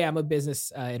 curious. No, yeah, I'm a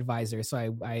business advisor. So I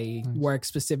Nice. work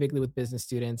specifically with business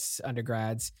students,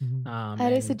 undergrads. Mhm.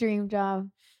 That is a and dream job.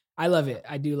 I love it.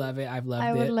 I do love it. I've loved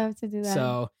I it. would love to do that.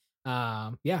 So,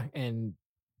 yeah, and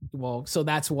so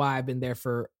that's why I've been there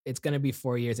it's going to be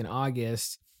 4 years in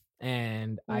August,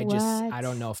 and I What?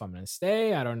 don't know if I'm going to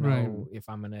stay. I don't know Right. if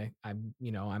I'm going to.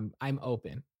 I'm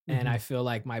open, and Mhm. I feel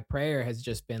like my prayer has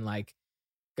just been like,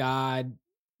 God,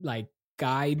 like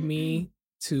guide me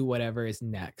to whatever is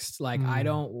next. Like I Mm.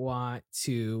 don't want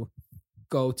to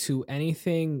go to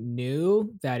anything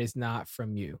new that is not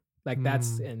from you. Like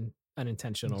that's an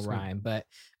unintentional That's good. rhyme, but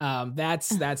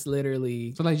that's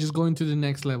literally So like just going to the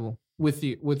next level with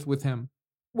you, with him.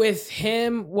 with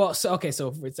him. Well, so okay, so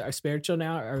if it's our spiritual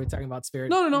now. Are we talking about spirit?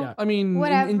 No. Yeah. I mean,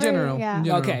 Whatever, in general. yeah. in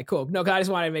general. Okay, cool. No, 'cause I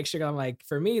just wanted to make sure. I'm like,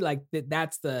 for me, like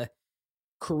that's the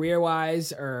career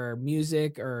wise or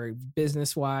music or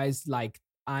business wise. Like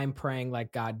I'm praying,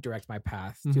 like God direct my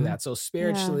path to Mhm. that. So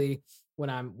spiritually, where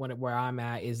I'm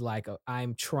at is like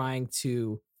I'm trying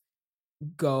to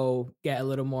go get a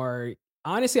little more.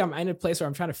 Honestly, I'm in a place where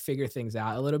I'm trying to figure things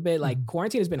out a little bit. Like Mhm.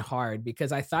 quarantine has been hard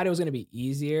because I thought it was going to be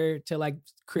easier to like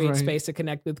create Right. space to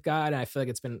connect with God. And I feel like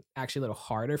it's been actually a little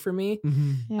harder for me.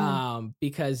 Mhm. Yeah.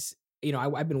 Because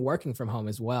I've been working from home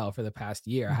as well for the past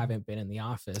year. I Mhm. haven't been in the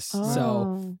office. So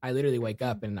Oh. I literally wake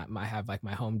up and I have like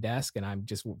my home desk and I'm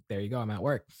just, there you go, I'm at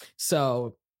work.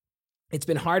 So it's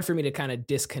been hard for me to kind of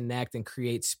disconnect and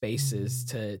create spaces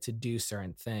to do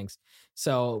certain things.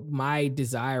 So my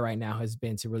desire right now has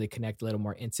been to really connect a little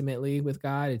more intimately with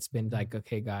God. It's been like,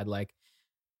 okay, God, like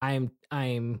I'm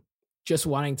just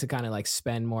wanting to kind of like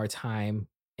spend more time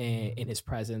in his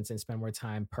presence and spend more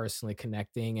time personally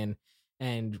connecting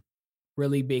and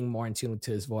really being more in tune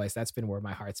to his voice. That's been where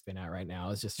my heart's been at right now.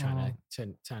 Is just trying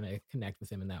to connect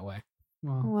with him in that way.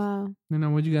 Wow. Wow.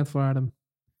 What you got for Adam?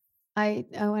 I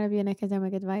want to be an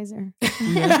academic advisor.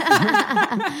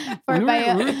 Yeah. For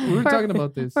we were talking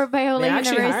about this. For Biola They're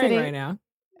actually University. hiring right now.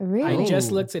 Really? I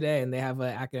just Oh. looked today and they have an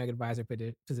academic advisor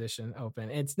position open.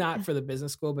 It's not for the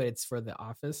business school, but it's for the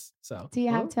office. So Do you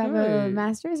have to have a Okay.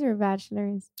 master's or a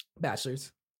bachelor's?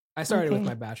 bachelor's. I started with Okay.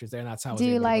 my bachelor's there, and that's how I was Do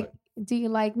you able to like work. do you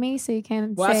like me? So you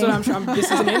can Well, say. that's what I'm.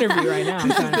 This is an interview right now. I'm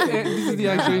trying to This is the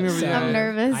actual interview. So I'm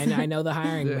nervous. I know the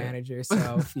hiring manager,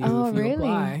 so if you, really?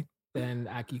 apply, then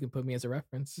you can put me as a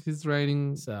reference. He's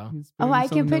writing. So. He's Oh, putting I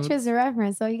can some put you notes. as a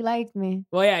reference. So you liked me.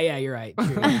 Well, yeah, you're right.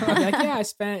 True. I'll be like, yeah, I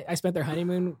spent their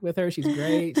honeymoon with her. She's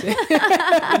great.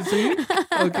 See?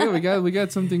 Okay, we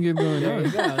got something good going There on.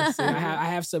 you go. So I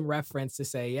have some reference to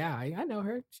say, yeah, I know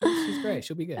her. She's great.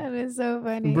 She'll be good. That is so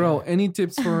funny. Bro, any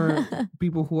tips for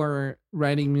people who are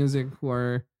writing music, who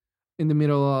are in the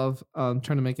middle of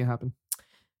trying to make it happen?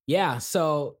 Yeah.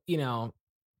 So,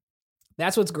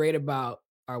 that's what's great about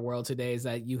our world today is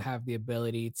that you have the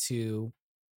ability to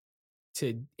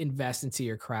invest into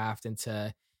your craft and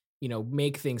to,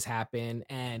 make things happen.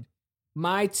 And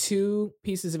my 2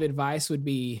 pieces of advice would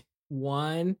be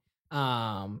 1,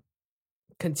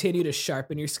 continue to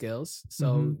sharpen your skills.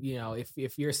 So,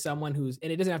 if you're someone who's,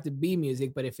 and it doesn't have to be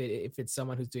music, but if it's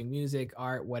someone who's doing music,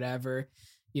 art, whatever,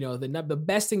 the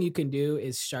best thing you can do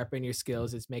is sharpen your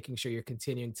skills. It's making sure you're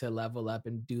continuing to level up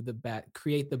and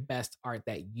create the best art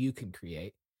that you can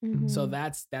create. Mhm. So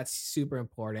that's super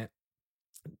important.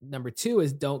 Number 2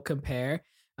 is don't compare.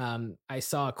 I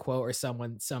saw a quote or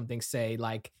something say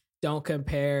like, don't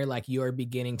compare like your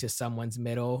beginning to someone's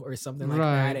middle or something like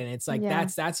Right. that. And it's like, Yeah.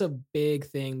 that's a big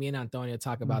thing. Me and Antonio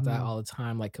talk about that all the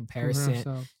time, like comparison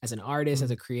Ourselves. as an artist,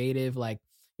 as a creative, like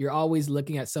you're always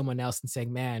looking at someone else and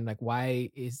saying, man, like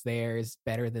why is theirs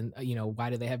better than,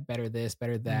 why do they have better this,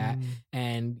 better that? Mm.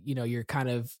 And, you're kind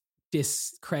of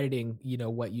discrediting,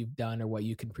 what you've done or what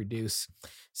you can produce.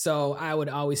 So I would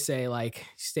always say like,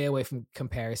 stay away from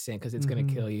comparison because it's going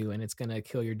to kill you and it's going to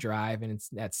kill your drive. And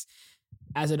that's,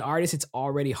 as an artist, it's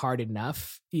already hard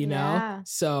enough, Yeah.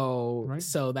 So, Right.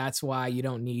 so that's why you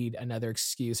don't need another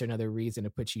excuse or another reason to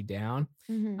put you down.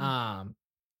 Mhm.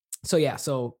 So yeah,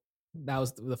 so that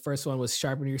was the first one was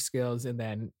sharpen your skills and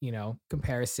then,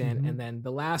 comparison. Mhm. And then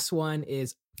the last one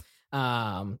is,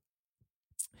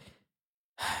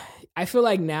 I feel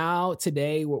like now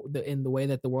today in the way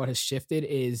that the world has shifted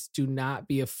is do not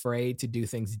be afraid to do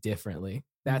things differently.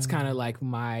 That's kind of like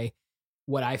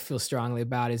what I feel strongly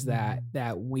about is that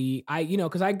we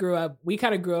because we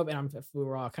kind of grew up and we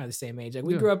were all kind of the same age. Like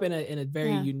we grew up in a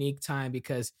very unique time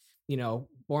because,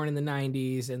 born in the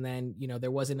 90s and then,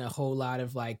 there wasn't a whole lot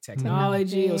of like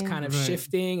technology. It was kind of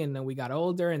shifting and then we got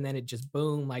older and then it just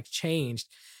boom, like changed.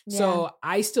 Yeah. So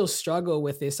I still struggle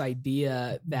with this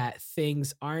idea that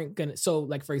things aren't gonna. So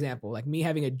like, for example, like me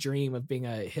having a dream of being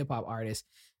a hip hop artist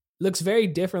looks very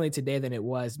differently today than it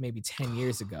was maybe 10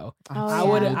 years ago.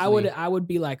 I would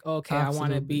be like, okay, I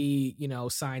want to be,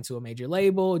 signed to a major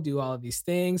label, do all of these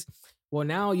things. Well,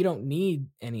 now you don't need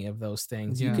any of those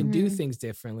things. You can do things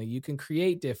differently. You can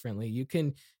create differently. You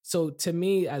can. So to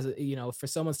me, as for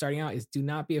someone starting out, is do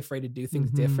not be afraid to do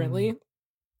things differently,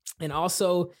 and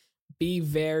also be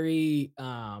very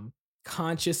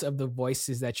conscious of the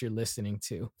voices that you're listening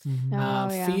to.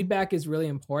 Feedback is really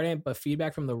important, but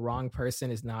feedback from the wrong person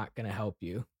is not going to help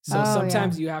you. So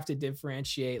sometimes you have to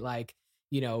differentiate, like,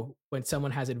 when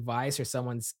someone has advice or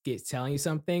someone's telling you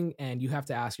something and you have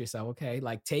to ask yourself, okay,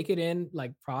 like take it in,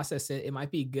 like process it. It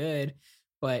might be good,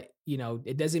 but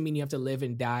it doesn't mean you have to live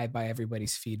and die by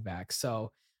everybody's feedback.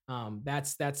 So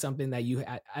that's something that you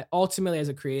ultimately as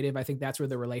a creative, I think that's where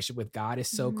the relationship with God is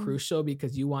so crucial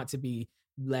because you want to be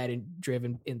led and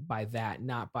driven by that,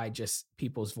 not by just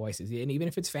people's voices. And even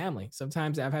if it's family,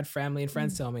 sometimes I've had family and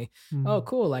friends tell me, oh,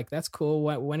 cool. Like, that's cool.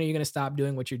 When are you going to stop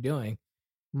doing what you're doing?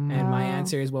 And my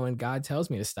answer is, well, when God tells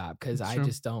me to stop, because I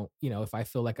just don't, if I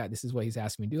feel like this is what he's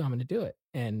asking me to do, I'm going to do it.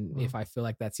 And if I feel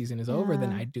like that season is over,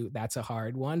 then I do. That's a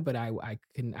hard one, but I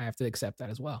have to accept that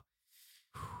as well.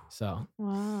 So.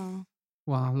 Wow.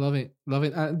 Love it.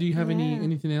 Do you have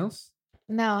anything else?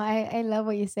 No, I love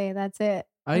what you say. That's it.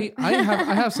 I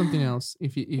have something else.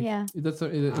 If that's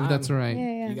all right.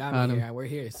 Yeah. You got me here. We're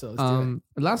here. So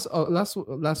let's do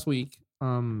it. Last week,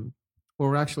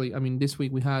 or actually, I mean, this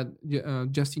week we had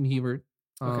Justin Hebert,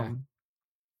 one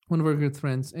of our good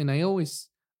friends, and I always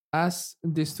ask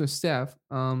this to Steph.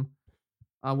 When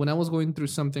I was going through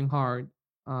something hard,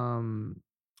 and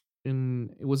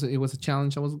it was a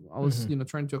challenge. I was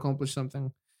trying to accomplish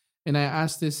something, and I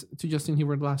asked this to Justin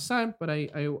Hebert last time, but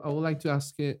I would like to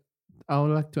ask it. I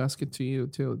would like to ask it to you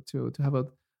to have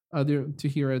to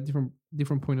hear a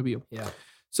different point of view. Yeah.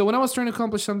 So when I was trying to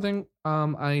accomplish something,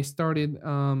 I started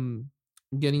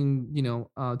getting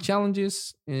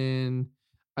challenges, and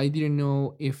I didn't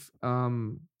know if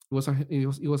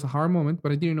it was a hard moment,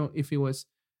 but I didn't know if it was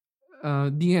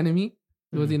the enemy.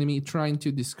 It was the enemy trying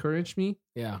to discourage me.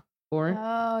 Yeah. Or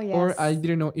I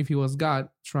didn't know if it was God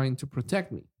trying to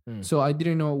protect me. So I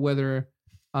didn't know whether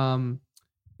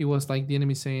it it was like the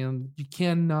enemy saying, you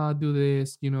cannot do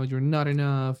this, you know, you're not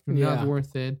enough, you're not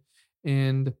worth it.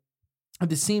 And at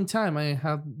the same time, I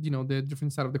have, you know, the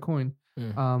different side of the coin.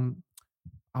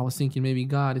 I was thinking maybe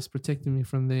God is protecting me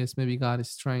from this. Maybe God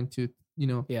is trying to, you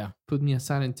know, put me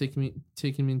aside and taking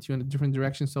me into a different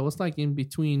direction. So I was like in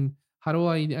between. How do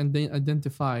I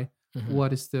identify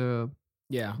what is the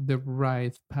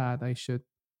right path I should,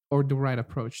 or the right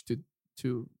approach to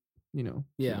you know,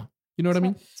 you know what I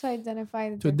mean? To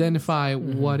identify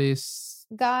what is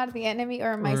God, the enemy,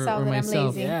 or myself, that myself. I'm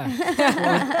lazy. Yeah.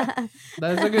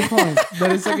 That is a good point.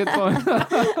 That is a good point.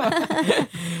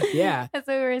 Yeah. That's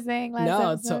what we were saying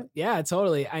last episode.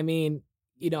 Totally. I mean,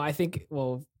 you know, I think,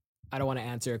 well, I don't want to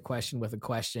answer a question with a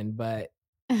question, but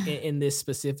in this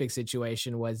specific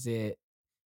situation, was it,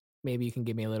 maybe you can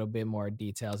give me a little bit more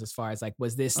details as far as like,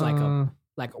 was this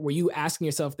like were you asking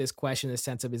yourself this question in the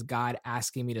sense of, is God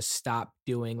asking me to stop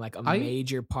doing like a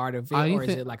major part of it, or is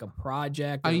it like a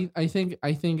project? I think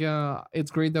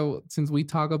it's great that since we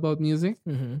talk about music,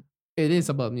 it is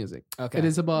about music. Okay. It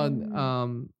is about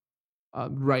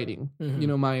writing, you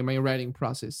know, my writing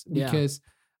process, because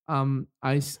I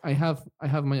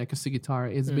have my acoustic guitar.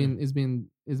 It's been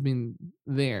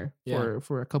there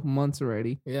for a couple months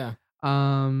already. Yeah.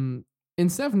 And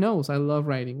Steph knows I love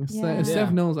writing.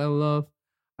 Steph knows I love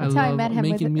met him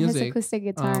making with music. His acoustic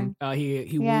guitar.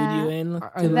 He wooed you in.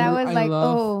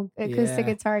 Acoustic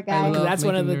guitar guy. That's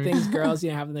one of the things girls, you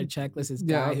know, have on their checklist is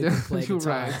guy who can play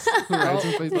guitar. Who writes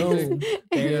and plays music.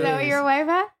 Is that what your wife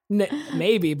had?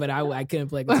 Maybe, but I couldn't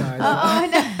play guitar.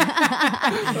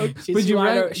 She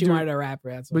wanted a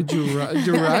rapper. That's but you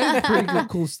write pretty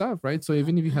cool stuff, right? So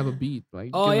even if you have a beat,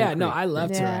 like I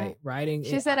love to write. Writing.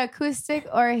 She said acoustic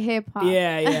or hip hop.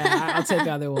 Yeah. I'll take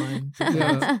either one.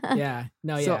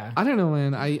 So I don't know,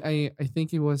 man. I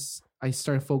think it was, I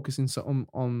started focusing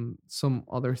on some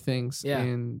other things,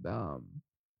 and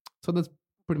so that's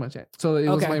pretty much it. So it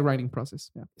was my writing process.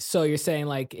 Yeah. So you're saying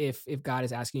like if God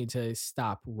is asking you to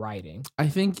stop writing, I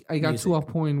think I got to a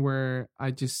point where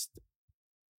I just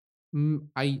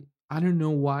I don't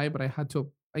know why, but I got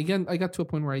to a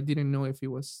point where I didn't know if it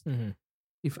was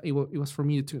if it was for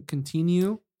me to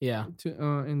continue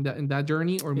to in that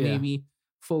journey, or maybe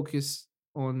focus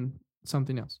on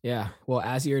something else. Yeah. Well,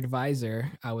 as your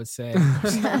advisor, I would say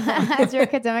as your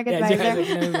academic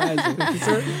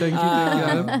advisor. Thank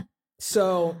you.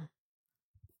 So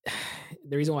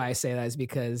the reason why I say that is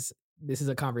because this is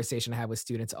a conversation I have with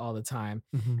students all the time.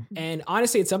 And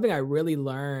honestly, it's something I really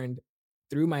learned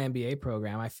through my MBA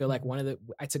program. I feel like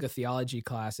I took a theology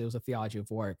class. It was a theology of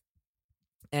work.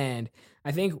 And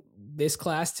I think this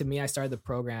class, to me, I started the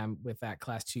program with that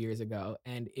class 2 years ago,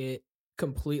 and it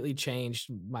completely changed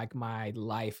my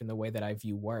life and the way that I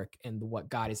view work and what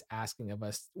God is asking of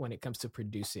us when it comes to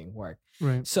producing work.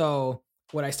 Right. So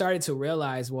what I started to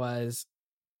realize was,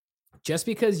 just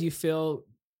because you feel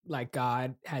like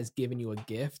God has given you a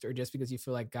gift, or just because you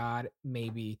feel like God may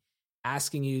be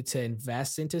asking you to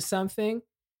invest into something,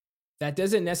 that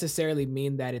doesn't necessarily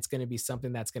mean that it's going to be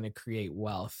something that's going to create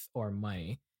wealth or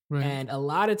money. Right. And a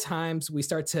lot of times we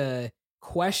start to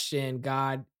question,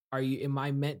 God, am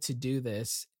I meant to do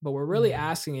this? But we're really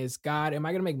asking is, God, am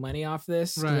I going to make money off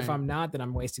this? Right. And if I'm not, then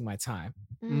I'm wasting my time.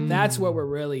 That's what we're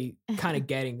really kind of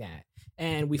getting at.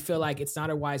 And we feel like it's not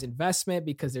a wise investment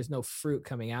because there's no fruit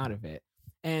coming out of it.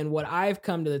 And what I've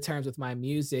come to the terms with my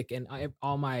music and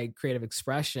all my creative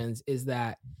expressions is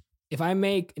that if I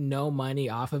make no money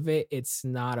off of it, it's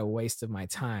not a waste of my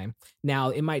time. Now,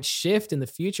 it might shift in the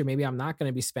future. Maybe I'm not going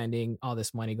to be spending all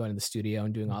this money going to the studio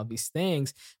and doing all these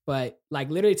things. But like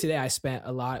literally today, I spent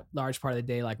a large part of the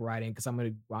day like writing, because I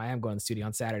am going to the studio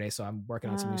on Saturday, so I'm working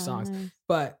on some new songs.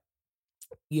 But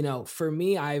you know, for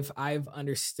me, I've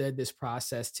understood this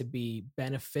process to be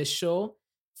beneficial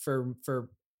for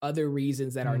other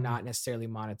reasons that are not necessarily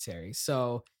monetary.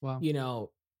 So, you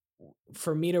know,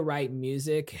 for me to write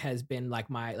music has been like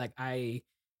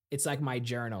it's like my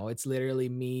journal. It's literally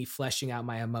me fleshing out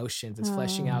my emotions. It's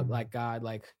fleshing out like God,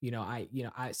 like, I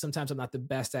sometimes I'm not the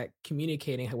best at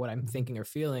communicating what I'm thinking or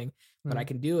feeling, but I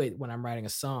can do it when I'm writing a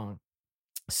song.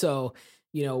 So,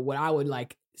 you know, what I would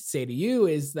like say to you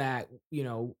is that, you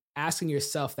know, asking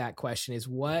yourself that question is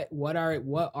what are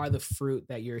the fruit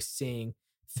that you're seeing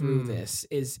through this?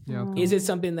 Is it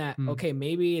something that, okay,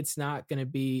 maybe it's not going to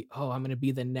be, I'm going to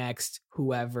be the next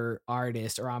whoever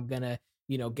artist, or I'm going to,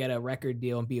 you know, get a record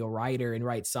deal and be a writer and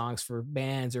write songs for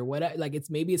bands or whatever. Like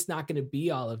maybe it's not going to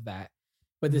be all of that.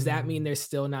 But does that mean there's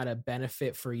still not a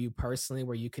benefit for you personally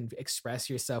where you can express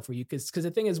yourself, where you could, because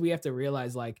the thing is, we have to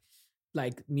realize, like,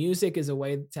 like music is a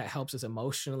way that helps us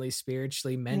emotionally,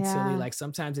 spiritually, mentally. Like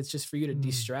sometimes it's just for you to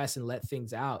de-stress and let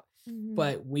things out.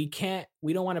 But we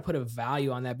don't want to put a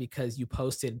value on that because you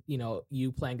posted,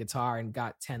 you playing guitar and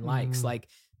got 10 likes. Like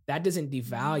that doesn't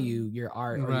devalue your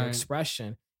art or your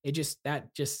expression.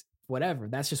 Whatever.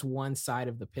 That's just one side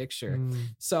of the picture.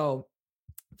 So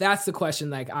that's the question.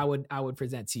 Like I would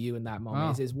present to you in that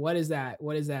moment is what is that?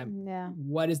 Yeah.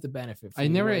 What is the benefit? For I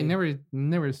never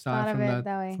saw it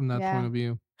from that point of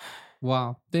view.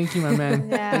 Wow. Thank you, my man.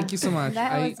 Thank you so much.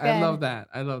 I love that.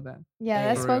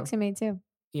 Yeah. That spoke to me too.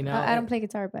 I don't play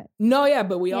guitar, but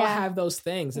but we all have those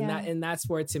things. And that's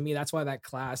where, to me, that's why that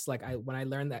class, like when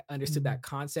I understood that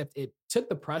concept, it took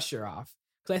the pressure off.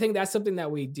 Because I think that's something that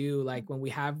we do, like when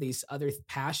we have these other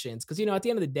passions. Because, at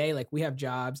the end of the day, like we have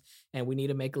jobs and we need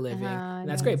to make a living. And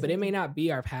that's great. But it may not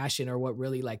be our passion or what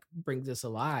really like brings us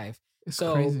alive. It's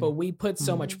crazy. But we put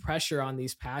so much pressure on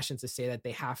these passions to say that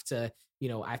they have to,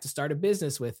 I have to start a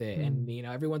business with it. And,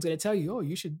 everyone's going to tell you, oh,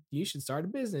 you should start a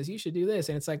business. You should do this.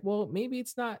 And it's like, well, maybe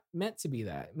it's not meant to be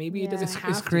that. Maybe it doesn't have to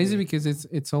be. It's crazy because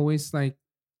it's always like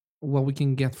what we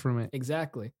can get from it.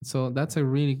 Exactly. So that's a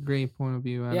really great point of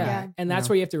view. And that's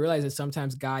where you have to realize that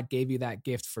sometimes God gave you that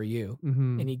gift for you.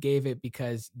 And he gave it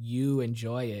because you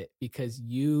enjoy it, because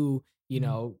you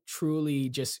truly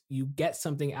just, you get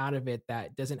something out of it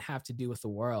that doesn't have to do with the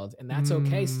world. And that's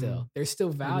okay still. There's still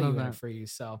value in it for you.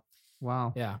 So,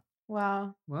 wow. Yeah.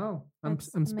 Wow. I'm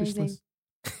speechless.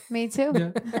 Me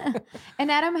too.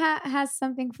 And Adam has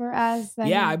something for us.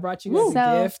 I brought you guys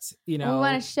a gift. We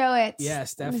want to show it.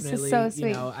 Yes, definitely. This is so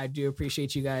sweet. I do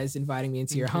appreciate you guys inviting me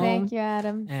into your home. Thank you,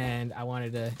 Adam. And I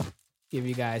wanted to give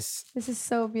you guys this is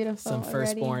so beautiful. Some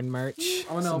Firstborn merch.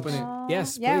 I want to open it.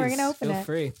 Yes, please. Yeah, we're gonna open it. Feel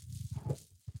free.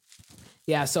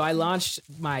 Yeah, so I launched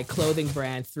my clothing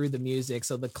brand through the music.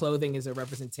 So the clothing is a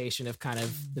representation of kind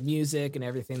of the music and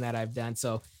everything that I've done.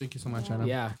 So thank you so much, Adam.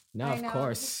 Yeah, of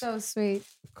course. So sweet.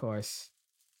 Of course.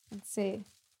 Let's see.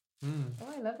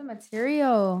 Oh, I love the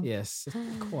material. Yes,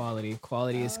 quality.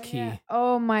 Quality is key. Yeah.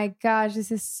 Oh my gosh,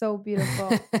 this is so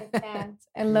beautiful. I can't.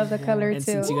 I love the color and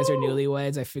too. Since you guys are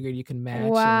newlyweds, I figured you can match.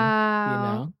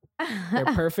 Wow. And, they're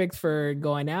perfect for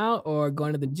going out or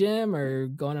going to the gym or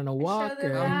going on a walk.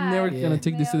 I'm never gonna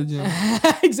take this to the gym.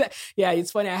 Exactly. Yeah,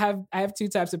 it's funny. I have two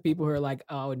types of people who are like,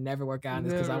 oh, I would never work out in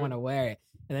this because I want to wear it.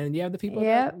 And then you have the people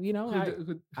that,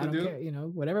 I don't care,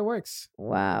 whatever works.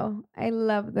 Wow. I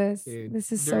love this. Dude.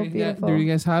 This is so beautiful. There you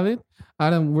guys have it.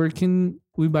 Adam, where can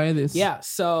we buy this? Yeah.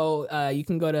 So you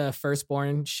can go to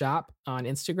Firstborn Shop on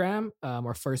Instagram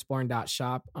or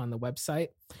firstborn.shop on the website.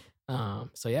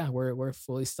 So yeah, we're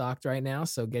fully stocked right now.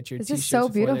 So get your t-shirts so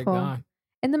before they're gone.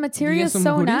 And the material is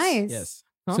so nice. Yes.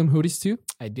 Some hoodies too?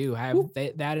 I do. I have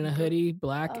that in a hoodie,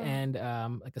 black and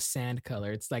like a sand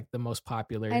color. It's like the most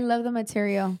popular. I love the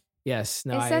material. Yes.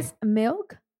 No, it says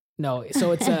milk? No.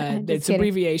 So it's it's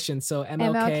abbreviation. So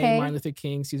MLK, Martin Luther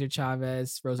King, Cesar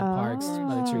Chavez, Rosa Parks,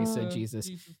 Mother Teresa,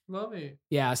 Jesus. Love it.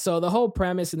 Yeah. So the whole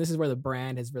premise, and this is where the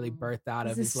brand has really birthed out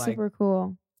of, is super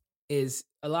cool. Is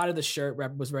a lot of the shirt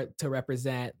was to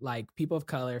represent like people of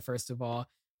color, first of all,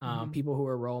 people who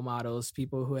are role models,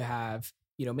 people who have,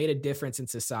 made a difference in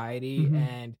society,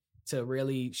 and to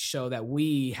really show that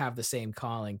we have the same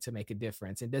calling to make a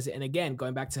difference. And again,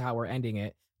 going back to how we're ending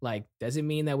it, like, doesn't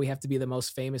mean that we have to be the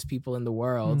most famous people in the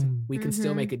world. We can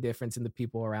still make a difference in the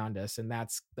people around us. And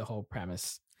that's the whole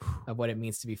premise of what it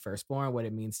means to be firstborn, what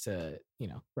it means to,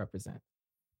 represent.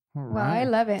 Well, I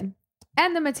love it.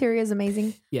 And the material is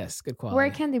amazing. Yes, good quality. Where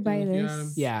can they buy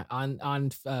this? Yeah, on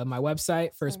my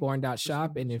website,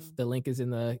 firstborn.shop. And if the link is in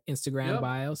the Instagram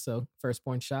bio, so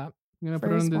Firstborn Shop. I'm going to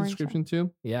put it in the description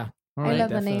too. Yeah. All right. I love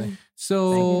definitely. The name.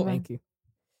 So, thank you.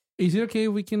 Is it okay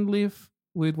if we can leave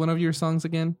with one of your songs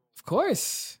again? Of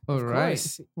course. All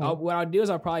right. What I'll do is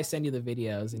I'll probably send you the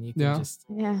videos and you can just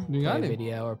play a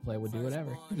video or we'll do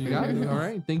whatever. You got it. All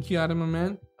right. Thank you, Adam, my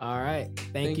man. All right.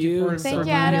 Thank you. Thank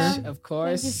you, Adam. Of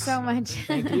course. Thank you so much.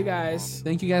 Thank you guys.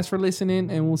 Thank you guys for listening,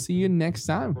 and we'll see you next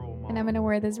time. And I'm going to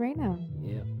wear this right now.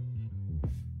 Yeah.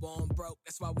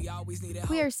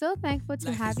 We are so thankful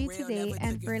to have you today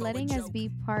and for letting us be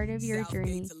part of your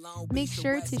journey. Make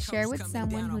sure to share with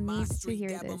someone who needs to hear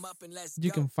this.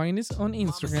 You can find us on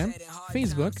Instagram,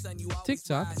 Facebook,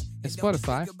 TikTok,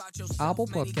 Spotify, Apple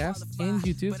Podcasts, and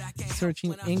YouTube,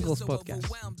 searching Angles Podcast.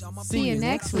 See you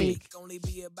next week.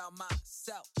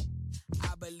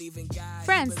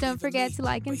 Friends, don't forget to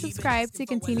like and subscribe to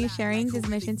continue sharing this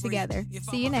mission together.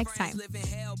 See you next time.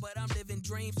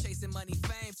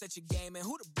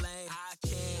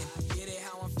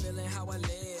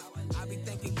 I be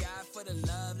thanking God for the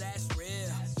love that's real.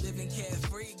 Living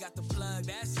carefree, got the plug,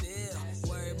 that's it.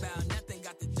 Worry about nothing,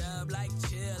 got the dub like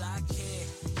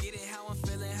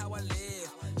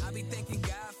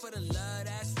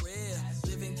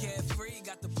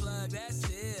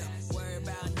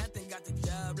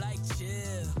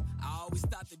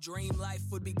dream life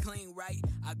would be clean, right?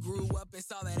 I grew up and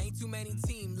saw that ain't too many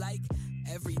team like.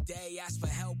 Every day ask for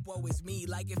help, woe is me.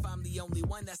 Like if I'm the only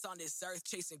one that's on this earth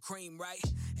chasing cream, right?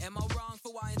 Am I wrong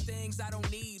for wanting things I don't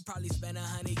need? Probably spent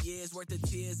 100 years worth of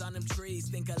tears on them trees.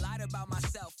 Think a lot about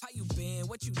myself, how you been,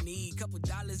 what you need. Couple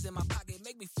dollars in my pocket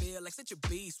make me feel like such a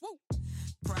beast. Woo!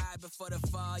 Pride before the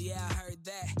fall, yeah, I heard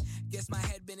that. Guess my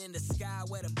head been in the sky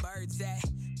where the birds at.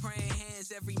 Praying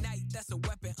hands every night, that's a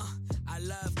weapon. I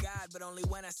love God, but only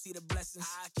when I see the blessings.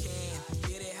 I can't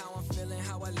get it how I'm feeling,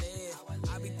 how I live.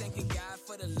 I be thanking God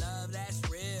for the love that's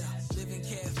real. Living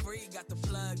carefree, got the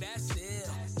plug, that's it.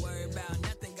 Worry about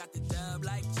nothing, got the dub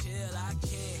like chill. I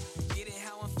can't get it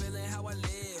how I'm feeling, how I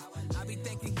live. I be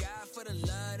thanking God for the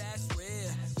love that's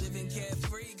real. Living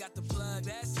carefree, got the plug,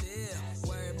 that's it.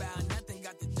 Worry about nothing,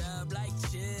 got the dub like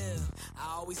chill.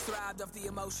 I always thrived off the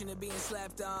emotion of being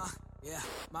slept on. Yeah,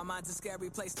 my mind's a scary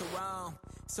place to roam.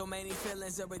 So many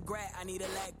feelings of regret I need to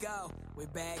let go.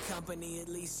 With bad company, at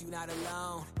least you're not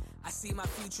alone. I see my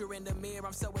future in the mirror,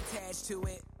 I'm so attached to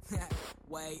it.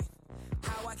 Wait,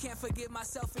 how I can't forgive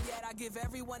myself and yet I give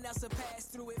everyone else a pass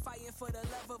through it. Fighting for the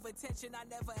love of attention I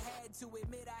never had to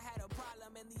admit I had a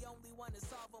problem. And the only one to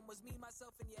solve them was me,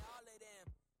 myself, and yeah, all of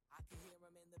them.